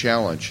enormous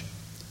challenge.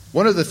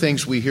 One of the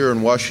things we hear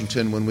in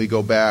Washington when we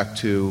go back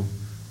to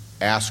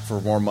ask for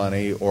more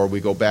money, or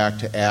we go back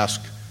to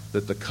ask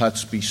that the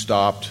cuts be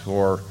stopped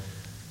or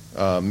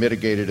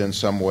mitigated in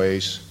some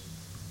ways.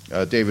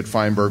 David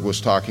Feinberg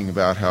was talking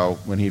about how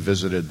when he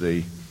visited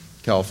the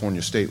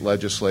California State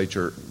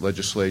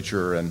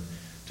Legislature and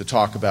to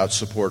talk about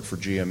support for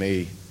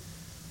GME,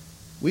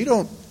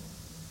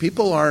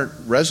 people aren't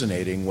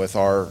resonating with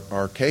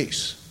our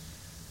case.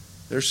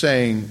 They're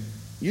saying,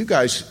 you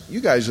guys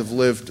have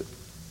lived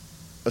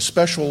a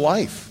special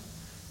life.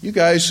 You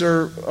guys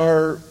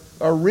are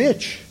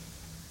rich.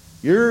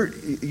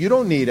 You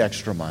don't need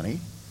extra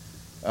money.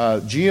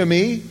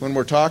 GME, when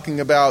we're talking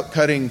about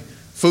cutting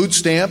food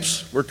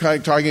stamps, we're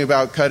talking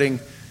about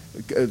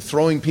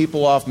throwing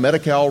people off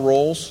Medi-Cal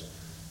rolls.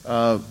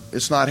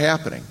 It's not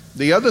happening.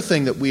 The other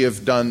thing that we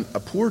have done a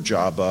poor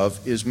job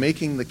of is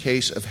making the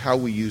case of how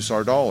we use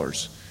our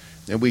dollars.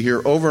 And we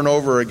hear over and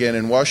over again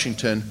in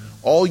Washington,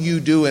 all you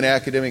do in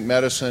academic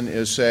medicine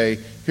is say,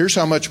 here's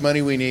how much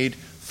money we need,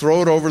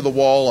 throw it over the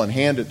wall and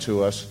hand it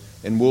to us,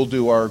 and we'll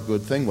do our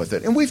good thing with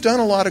it. And we've done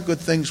a lot of good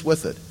things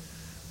with it.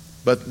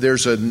 But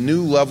there's a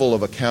new level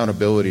of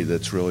accountability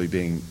that's really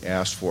being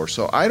asked for.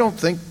 So I don't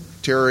think,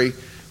 Terry,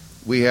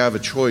 we have a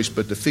choice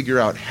but to figure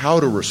out how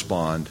to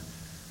respond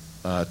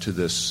to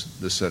this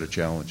set of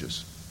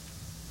challenges.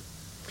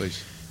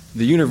 Please.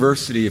 The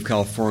University of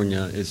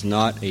California is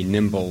not a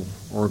nimble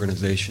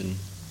organization,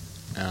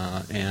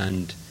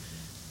 and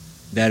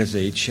that is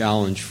a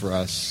challenge for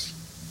us,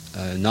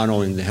 not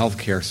only in the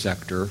healthcare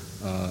sector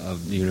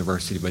of the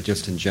university, but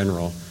just in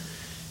general.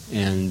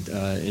 And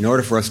in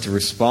order for us to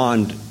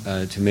respond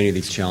to many of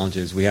these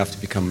challenges, we have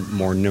to become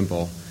more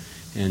nimble.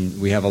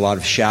 And we have a lot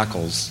of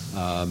shackles,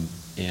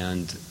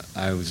 and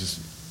I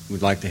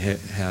would like to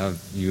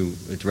have you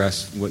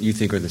address what you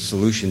think are the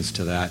solutions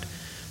to that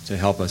to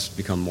help us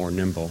become more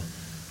nimble.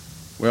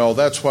 Well,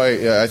 that's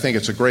why I think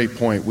it's a great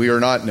point. We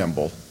are not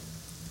nimble.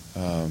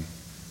 And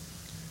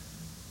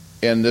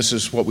this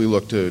is what we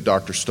look to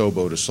Dr.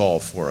 Stobo to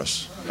solve for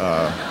us.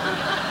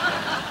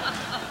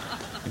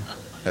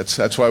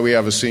 That's why we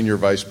have a senior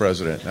vice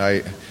president.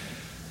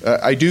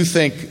 I do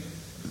think,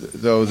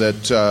 though,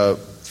 that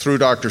through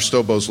Dr.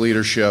 Stobo's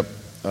leadership,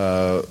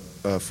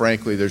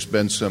 frankly, there's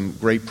been some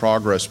great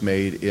progress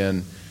made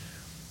in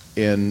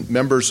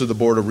members of the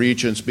Board of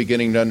Regents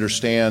beginning to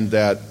understand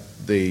that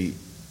the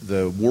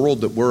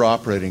world that we're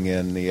operating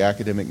in, the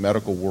academic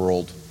medical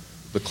world,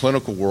 the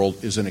clinical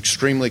world, is an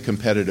extremely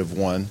competitive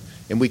one,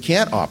 and we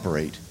can't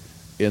operate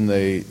in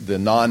the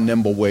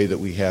non-nimble way that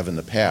we have in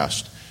the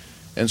past.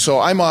 And so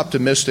I'm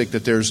optimistic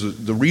that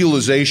the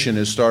realization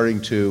is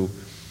starting to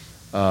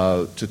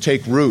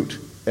take root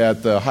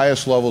at the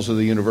highest levels of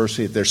the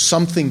university that there's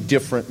something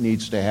different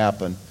needs to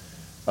happen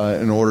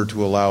in order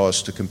to allow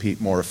us to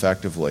compete more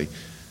effectively.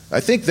 I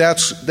think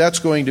that's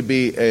going to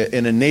be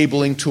an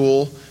enabling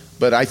tool,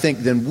 but I think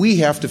then we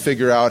have to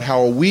figure out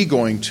how are we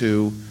going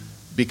to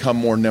become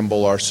more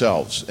nimble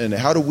ourselves, and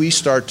how do we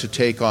start to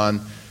take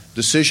on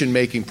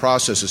decision-making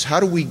processes? How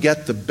do we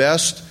get the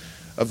best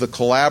of the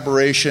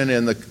collaboration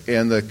and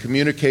the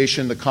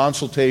communication, the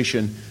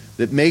consultation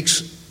that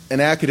makes an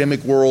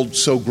academic world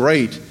so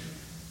great,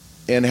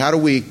 and how do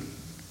we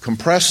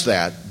compress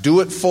that, do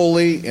it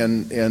fully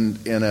and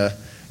in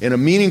a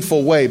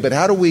meaningful way, but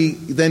how do we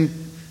then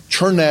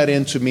turn that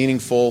into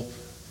meaningful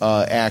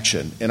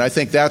action? And I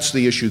think that's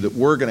the issue that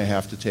we're going to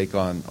have to take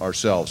on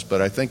ourselves.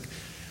 But I think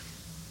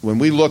when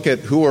we look at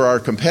who are our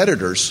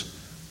competitors,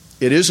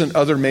 it isn't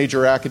other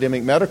major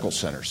academic medical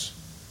centers.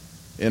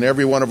 In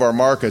every one of our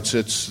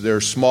markets,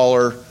 they're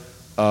smaller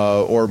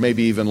or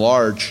maybe even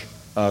large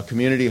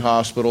community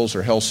hospitals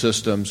or health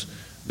systems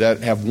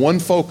that have one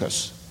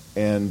focus,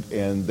 and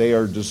they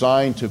are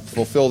designed to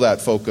fulfill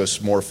that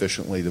focus more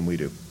efficiently than we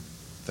do.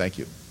 Thank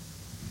you.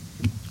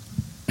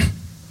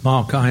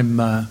 Mark, I'm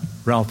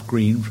Ralph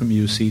Green from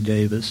UC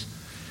Davis.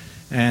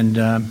 And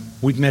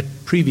we've met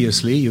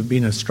previously. You've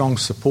been a strong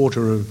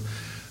supporter of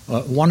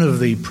one of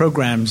the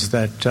programs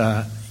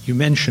that you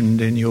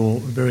mentioned in your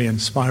very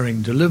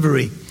inspiring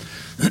delivery,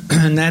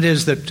 and that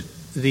is that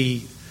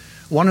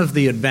one of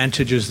the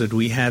advantages that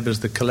we have is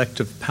the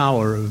collective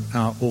power of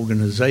our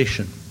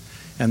organization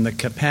and the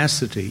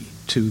capacity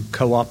to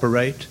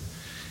cooperate,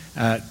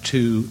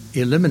 to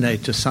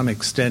eliminate to some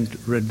extent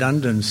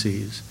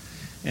redundancies,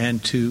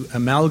 and to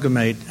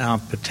amalgamate our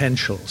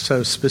potential.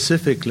 So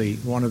specifically,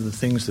 one of the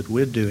things that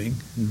we're doing,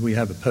 and we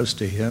have a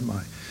poster here,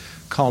 my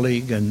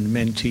colleague and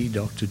mentee,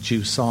 Dr.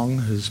 Ju Song,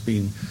 has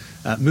been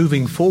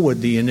moving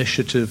forward the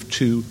initiative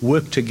to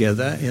work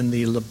together in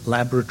the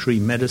laboratory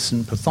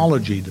medicine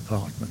pathology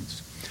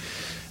departments.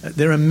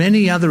 There are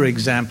many other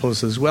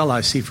examples as well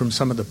I see from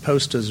some of the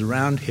posters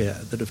around here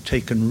that have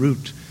taken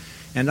root.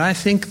 And I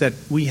think that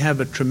we have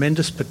a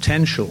tremendous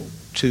potential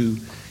to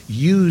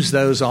use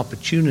those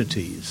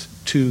opportunities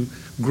to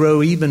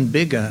grow even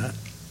bigger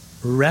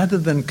rather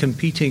than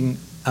competing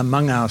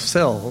among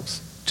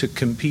ourselves, to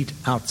compete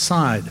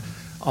outside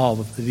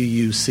of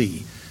the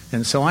UC.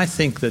 And so I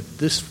think that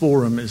this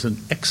forum is an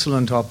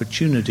excellent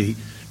opportunity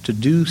to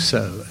do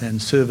so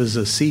and serve as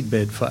a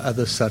seedbed for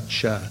other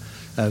such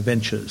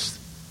ventures.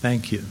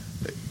 Thank you.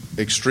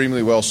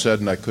 Extremely well said,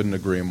 and I couldn't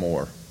agree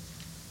more.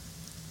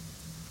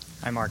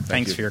 Hi, Mark.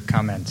 Thanks for your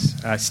comments.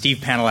 Steve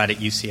Panelat at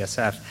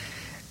UCSF.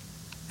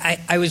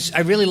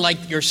 I really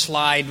liked your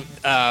slide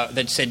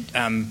that said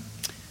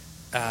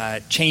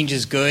change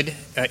is good,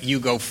 you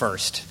go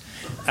first.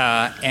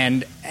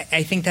 And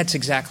I think that's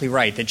exactly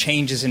right. The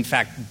change is, in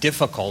fact,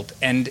 difficult.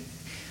 And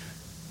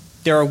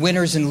there are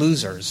winners and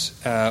losers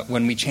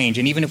when we change.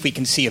 And even if we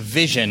can see a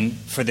vision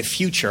for the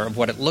future of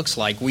what it looks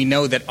like, we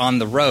know that on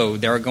the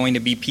road there are going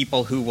to be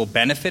people who will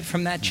benefit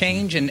from that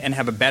change and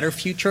have a better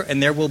future,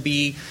 and there will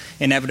be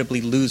inevitably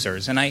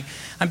losers. And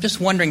I'm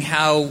just wondering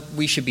how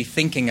we should be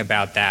thinking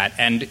about that.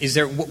 And is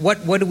there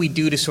what do we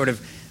do to sort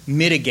of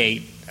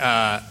mitigate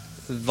the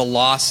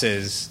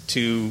losses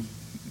to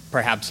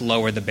perhaps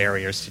lower the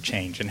barriers to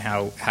change, and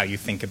how you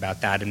think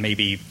about that, and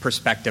maybe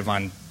perspective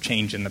on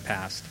change in the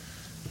past?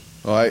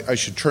 Well, I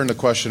should turn the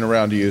question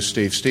around to you,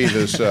 Steve. Steve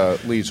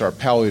leads our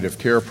palliative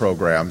care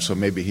program, so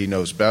maybe he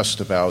knows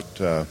best about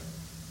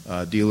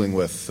dealing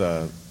with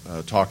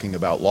talking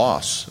about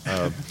loss.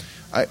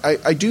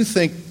 I do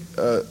think,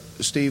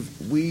 Steve,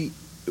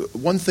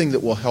 one thing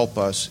that will help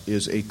us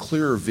is a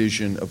clearer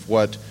vision of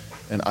what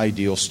an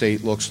ideal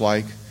state looks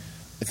like.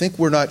 I think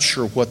we're not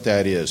sure what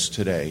that is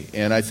today,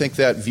 and I think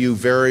that view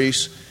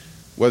varies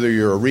whether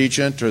you're a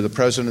regent or the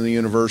president of the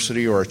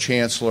university or a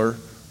chancellor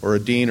or a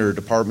dean or a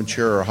department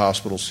chair or a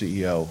hospital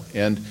CEO.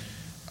 And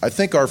I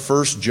think our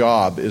first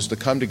job is to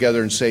come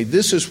together and say,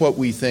 this is what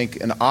we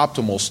think an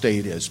optimal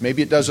state is.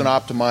 Maybe it doesn't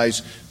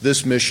optimize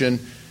this mission,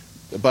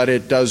 but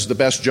it does the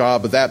best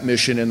job of that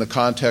mission in the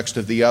context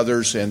of the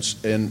others, and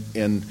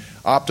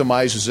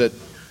optimizes it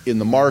in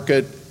the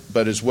market,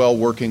 but as well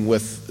working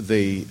with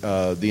the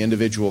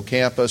individual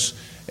campus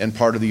and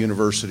part of the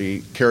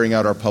university, carrying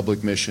out our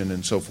public mission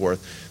and so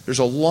forth. There's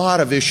a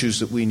lot of issues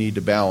that we need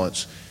to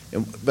balance.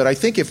 But I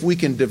think if we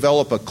can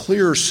develop a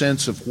clearer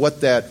sense of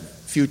what that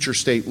future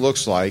state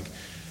looks like,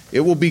 it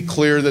will be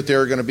clear that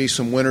there are going to be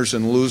some winners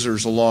and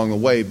losers along the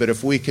way. But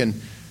if we can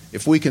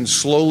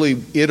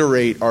slowly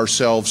iterate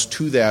ourselves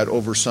to that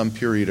over some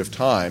period of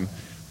time,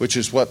 which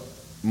is what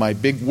my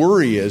big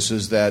worry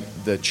is that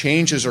the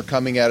changes are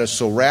coming at us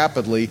so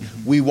rapidly,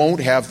 we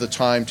won't have the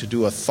time to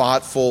do a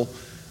thoughtful,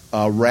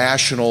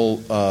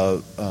 rational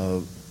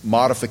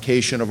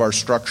modification of our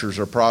structures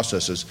or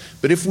processes.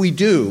 But if we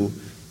do,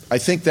 I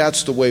think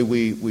that's the way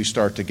we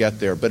start to get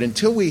there. But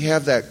until we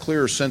have that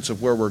clearer sense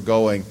of where we're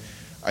going,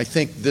 I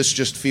think this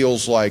just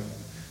feels like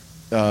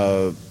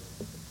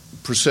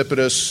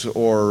precipitous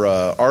or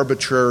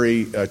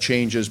arbitrary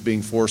changes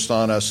being forced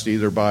on us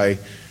either by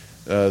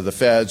the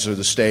feds or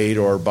the state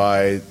or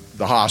by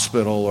the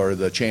hospital or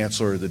the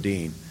chancellor or the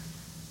dean.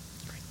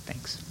 Great,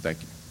 thanks.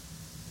 Thank you.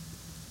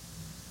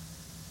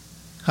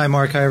 Hi,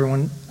 Mark. Hi,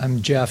 everyone.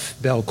 I'm Jeff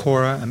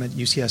Belcora. I'm at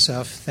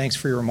UCSF. Thanks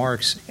for your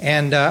remarks.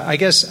 And I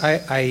guess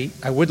I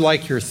would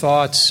like your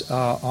thoughts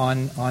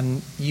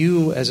on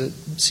you as a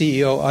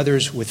CEO,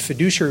 others with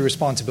fiduciary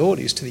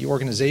responsibilities to the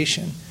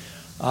organization.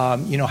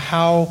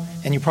 How,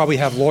 and you probably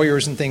have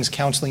lawyers and things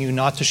counseling you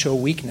not to show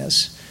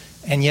weakness.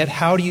 And yet,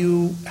 how do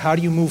you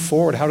move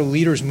forward? How do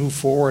leaders move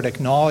forward,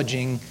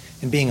 acknowledging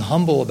and being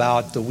humble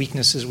about the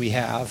weaknesses we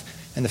have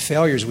and the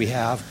failures we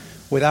have,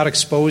 without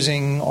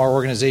exposing our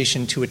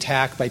organization to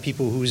attack by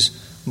people whose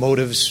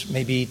motives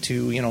may be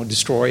to,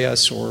 destroy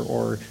us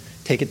or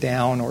take it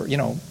down, or,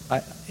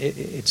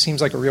 it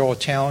seems like a real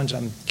challenge.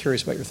 I'm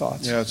curious about your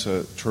thoughts. Yeah, it's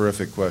a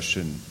terrific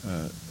question,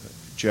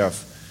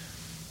 Jeff.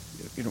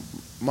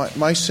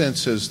 My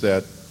sense is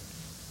that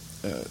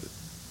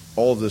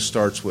all of this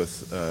starts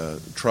with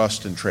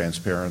trust and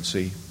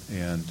transparency,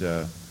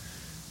 and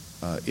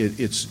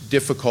it's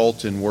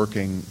difficult in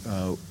working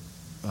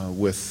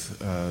with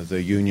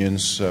the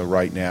unions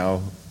right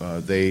now.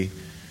 They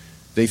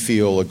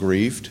feel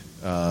aggrieved.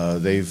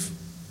 They've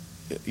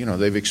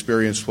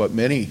experienced what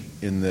many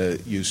in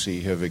the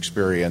UC have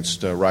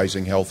experienced: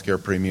 rising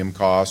healthcare premium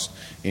costs,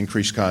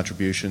 increased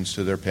contributions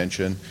to their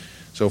pension,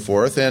 so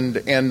forth. And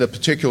the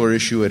particular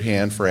issue at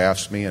hand for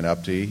AFSCME and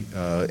UPTE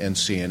and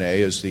CNA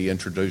is the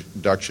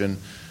introduction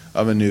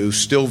of a new,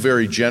 still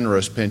very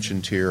generous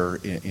pension tier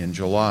in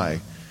July.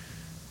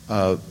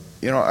 I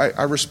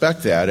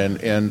respect that,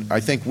 and I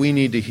think we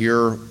need to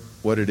hear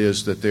what it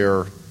is that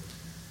they're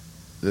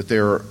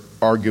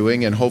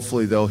arguing, and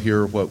hopefully they'll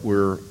hear what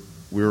we're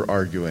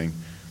arguing.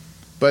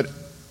 But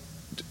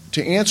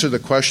to answer the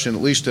question,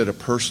 at least at a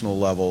personal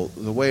level,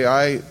 the way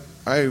I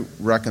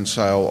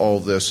reconcile all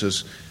this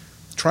is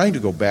trying to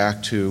go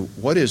back to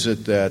what is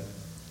it that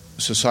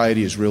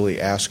society is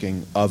really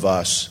asking of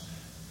us.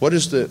 What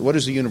does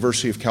the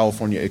University of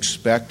California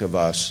expect of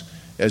us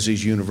as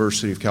these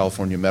University of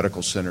California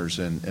medical centers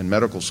and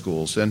medical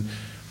schools? And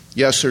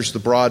yes, there's the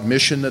broad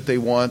mission that they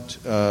want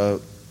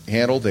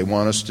handled. They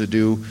want us to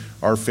do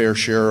our fair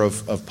share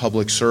of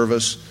public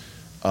service,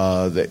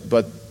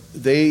 but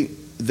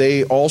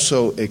they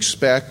also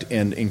expect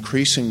and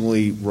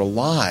increasingly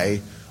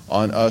rely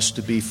on us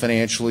to be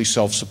financially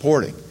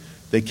self-supporting.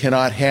 They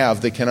cannot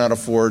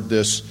afford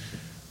this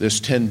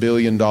 $10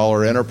 billion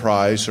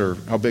enterprise, or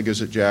how big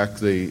is it, Jack?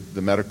 The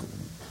medical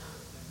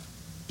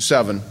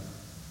 7.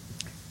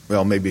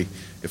 Well, maybe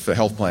if the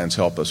health plans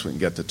help us, we can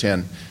get to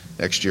 10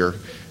 next year.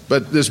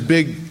 But this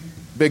big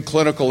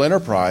clinical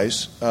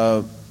enterprise,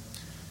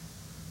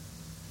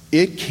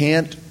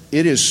 it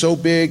is so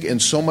big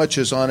and so much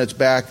is on its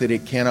back that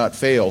it cannot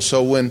fail.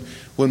 So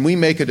when we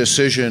make a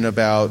decision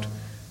about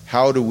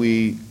how do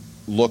we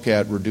look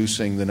at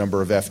reducing the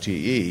number of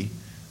FTE,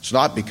 it's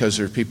not because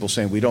there are people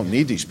saying we don't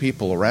need these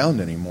people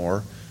around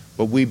anymore,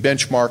 but we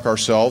benchmark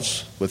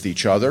ourselves with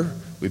each other.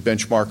 We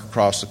benchmark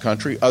across the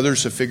country.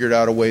 Others have figured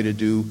out a way to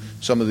do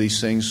some of these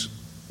things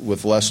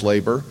with less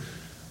labor.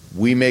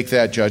 We make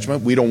that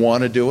judgment. We don't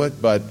want to do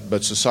it,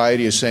 but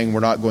society is saying we're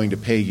not going to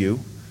pay you.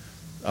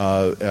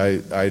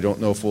 I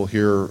don't know if we'll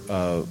hear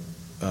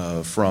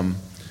from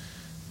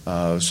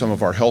some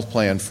of our health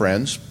plan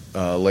friends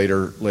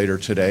later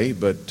today,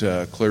 but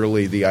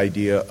clearly the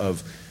idea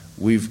of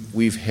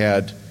we've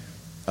had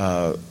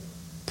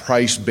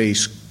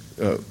price-based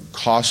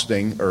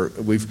costing, or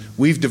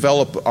we've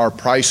developed our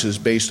prices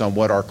based on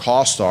what our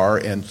costs are,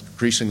 and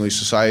increasingly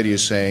society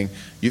is saying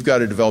you've got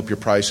to develop your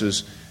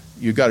prices,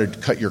 you've got to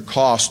cut your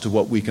costs to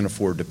what we can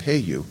afford to pay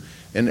you.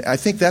 And I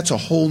think that's a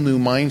whole new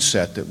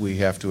mindset that we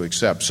have to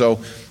accept. So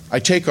I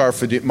take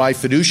my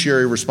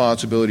fiduciary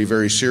responsibility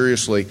very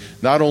seriously,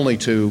 not only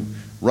to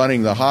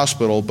running the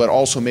hospital, but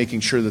also making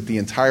sure that the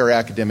entire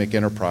academic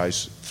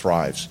enterprise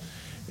thrives.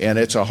 And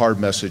it's a hard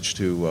message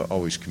to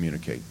always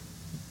communicate.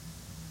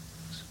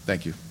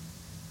 Thank you.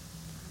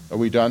 Are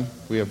we done?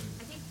 We have.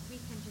 I think we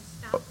can just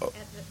stop at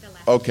the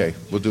last. Okay,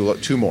 we'll do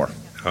 2 more.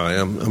 Hi,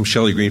 I'm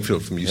Shelley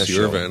Greenfield from UC Yes,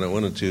 Irvine. I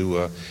wanted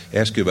to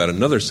ask you about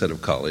another set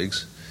of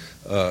colleagues.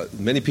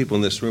 Many people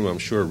in this room, I'm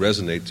sure,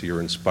 resonate to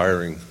your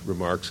inspiring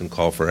remarks and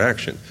call for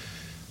action.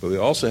 But we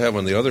also have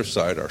on the other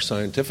side our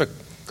scientific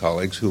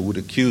colleagues who would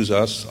accuse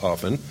us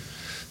often,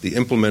 the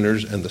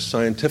implementers and the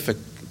scientific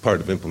part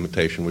of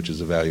implementation, which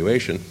is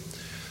evaluation,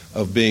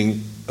 of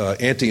being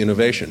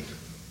anti-innovation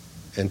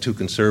and too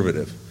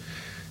conservative.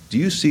 Do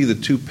you see the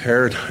two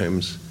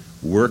paradigms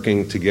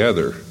working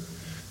together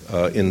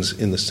in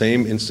the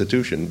same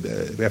institution?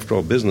 After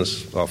all,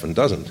 business often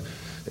doesn't,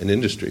 an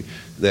industry.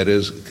 That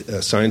is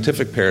a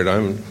scientific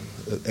paradigm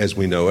as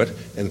we know it,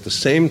 and at the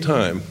same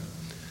time,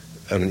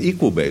 on an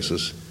equal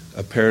basis,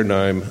 a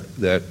paradigm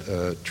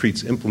that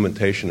treats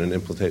implementation and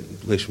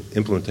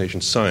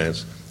implementation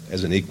science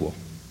as an equal.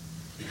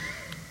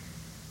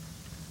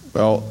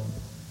 Well,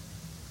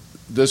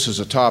 this is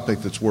a topic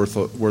that's worth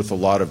a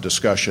lot of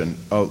discussion.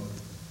 I'll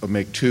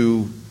make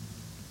 2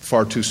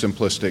 far too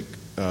simplistic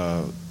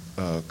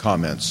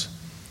comments.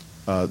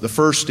 The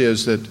first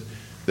is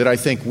that I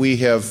think we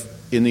have,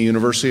 in the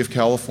University of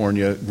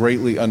California,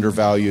 greatly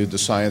undervalued the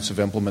science of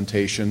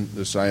implementation,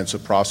 the science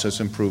of process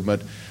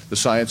improvement, the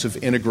science of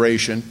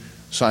integration,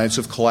 science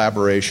of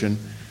collaboration.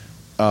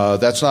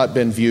 That's not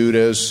been viewed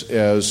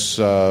as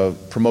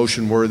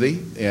promotion worthy,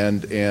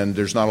 and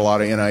there's not a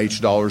lot of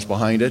NIH dollars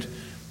behind it,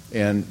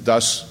 and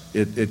thus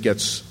it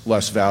gets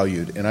less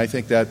valued. And I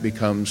think that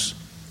becomes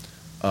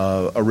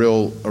a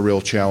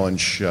real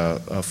challenge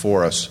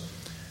for us.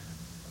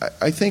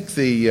 I think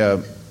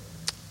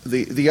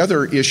the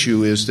other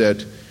issue is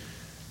that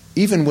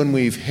even when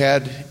we've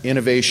had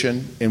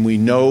innovation and we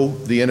know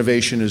the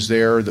innovation is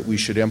there that we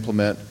should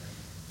implement,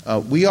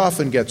 we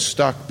often get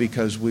stuck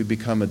because we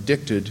become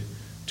addicted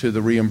to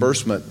the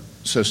reimbursement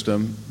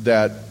system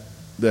that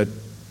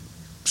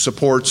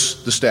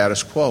supports the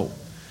status quo.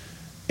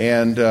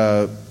 And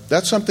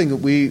that's something that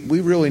we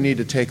really need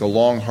to take a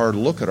long, hard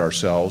look at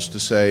ourselves to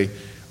say,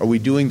 are we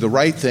doing the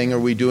right thing? Are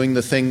we doing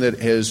the thing that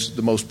is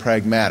the most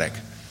pragmatic?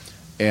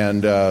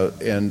 And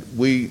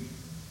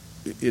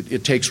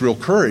it takes real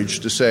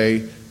courage to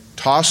say,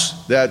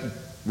 toss that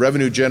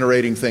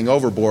revenue-generating thing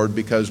overboard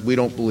because we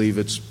don't believe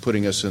it's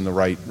putting us in the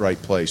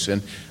right place.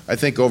 And I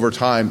think over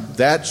time,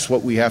 that's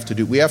what we have to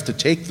do. We have to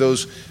take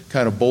those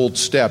kind of bold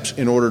steps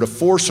in order to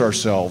force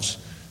ourselves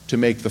to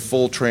make the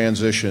full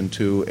transition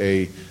to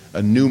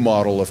a new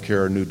model of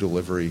care, a new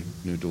delivery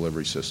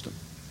system.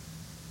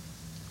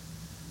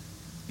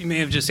 You may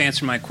have just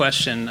answered my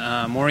question.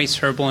 Maurice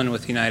Herblin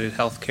with United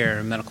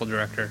Healthcare, Medical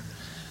Director.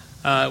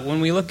 When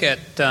we look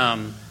at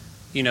the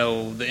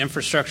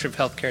infrastructure of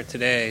healthcare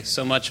today,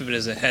 so much of it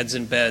is a heads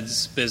and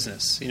beds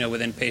business, with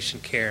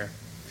inpatient care.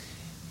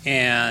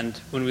 And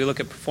when we look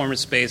at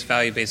performance-based,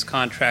 value-based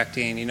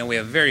contracting, we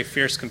have a very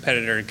fierce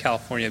competitor in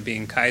California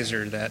being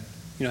Kaiser that,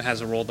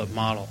 has a rolled-up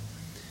model.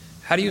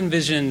 How do you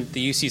envision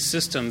the UC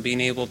system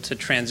being able to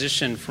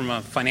transition from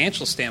a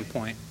financial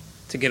standpoint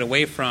to get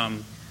away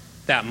from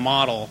that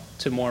model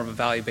to more of a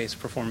value-based,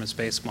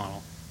 performance-based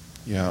model?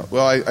 Yeah,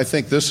 well, I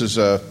think this is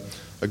a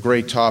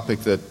great topic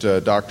that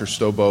Dr.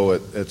 Stobo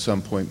at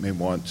some point may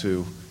want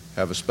to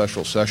have a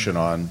special session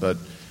on, but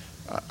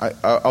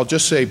I'll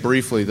just say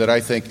briefly that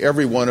I think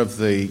every one of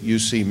the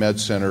UC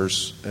med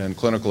centers and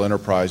clinical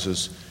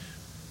enterprises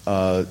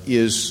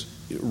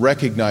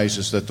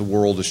recognizes that the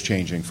world is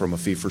changing from a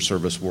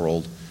fee-for-service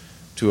world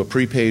to a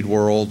prepaid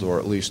world, or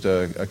at least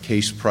a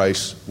case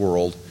price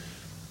world,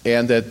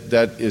 and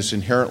that is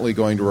inherently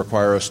going to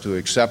require us to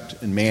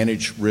accept and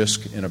manage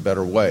risk in a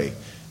better way.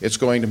 It's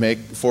going to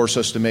force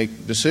us to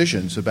make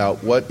decisions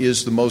about what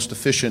is the most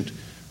efficient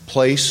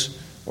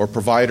place or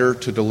provider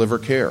to deliver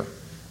care.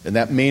 And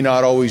that may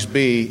not always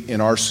be in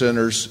our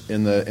centers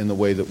in the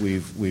way that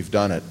we've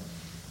done it.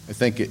 I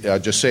think I'll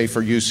just say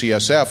for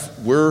UCSF,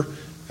 we're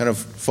kind of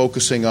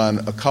focusing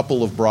on a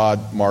couple of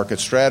broad market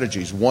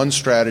strategies. One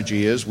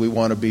strategy is we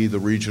want to be the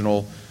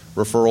regional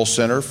referral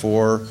center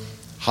for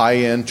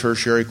high-end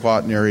tertiary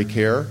quaternary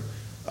care.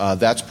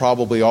 That's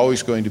probably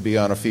always going to be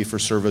on a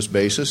fee-for-service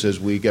basis. As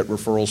we get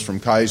referrals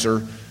from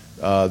Kaiser,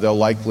 they'll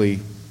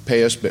likely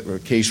pay us a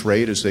case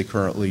rate, as they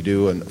currently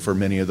do and for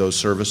many of those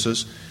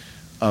services.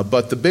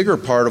 But the bigger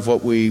part of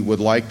what we would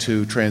like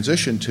to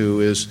transition to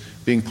is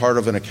being part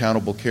of an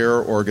accountable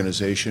care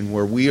organization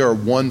where we are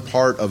one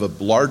part of a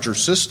larger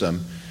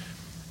system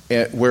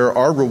where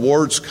our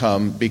rewards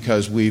come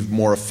because we've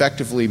more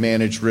effectively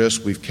managed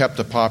risk, we've kept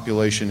the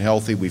population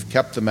healthy, we've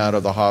kept them out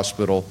of the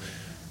hospital,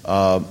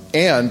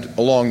 and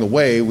along the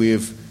way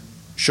we've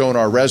shown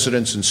our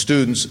residents and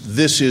students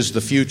this is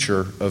the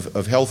future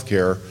of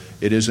healthcare.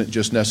 It isn't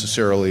just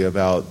necessarily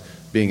about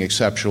being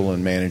exceptional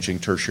in managing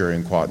tertiary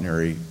and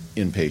quaternary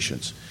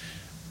inpatients.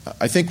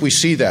 I think we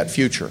see that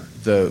future.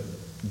 The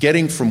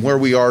getting from where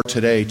we are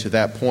today to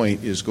that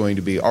point is going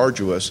to be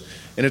arduous,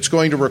 and it's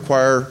going to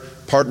require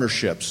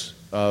partnerships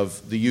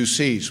of the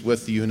UCs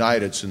with the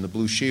Uniteds and the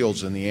Blue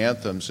Shields and the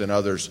Anthems and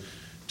others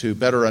to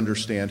better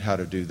understand how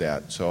to do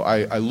that. So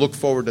I look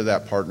forward to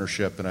that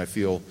partnership, and I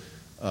feel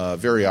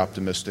very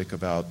optimistic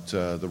about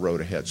the road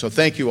ahead. So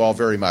thank you all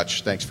very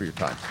much. Thanks for your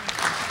time.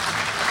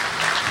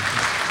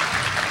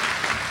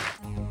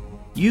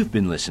 You've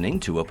been listening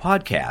to a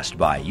podcast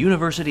by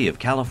University of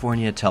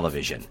California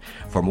Television.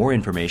 For more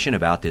information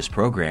about this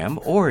program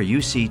or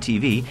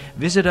UCTV,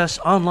 visit us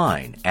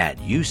online at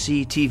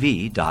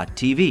uctv.tv.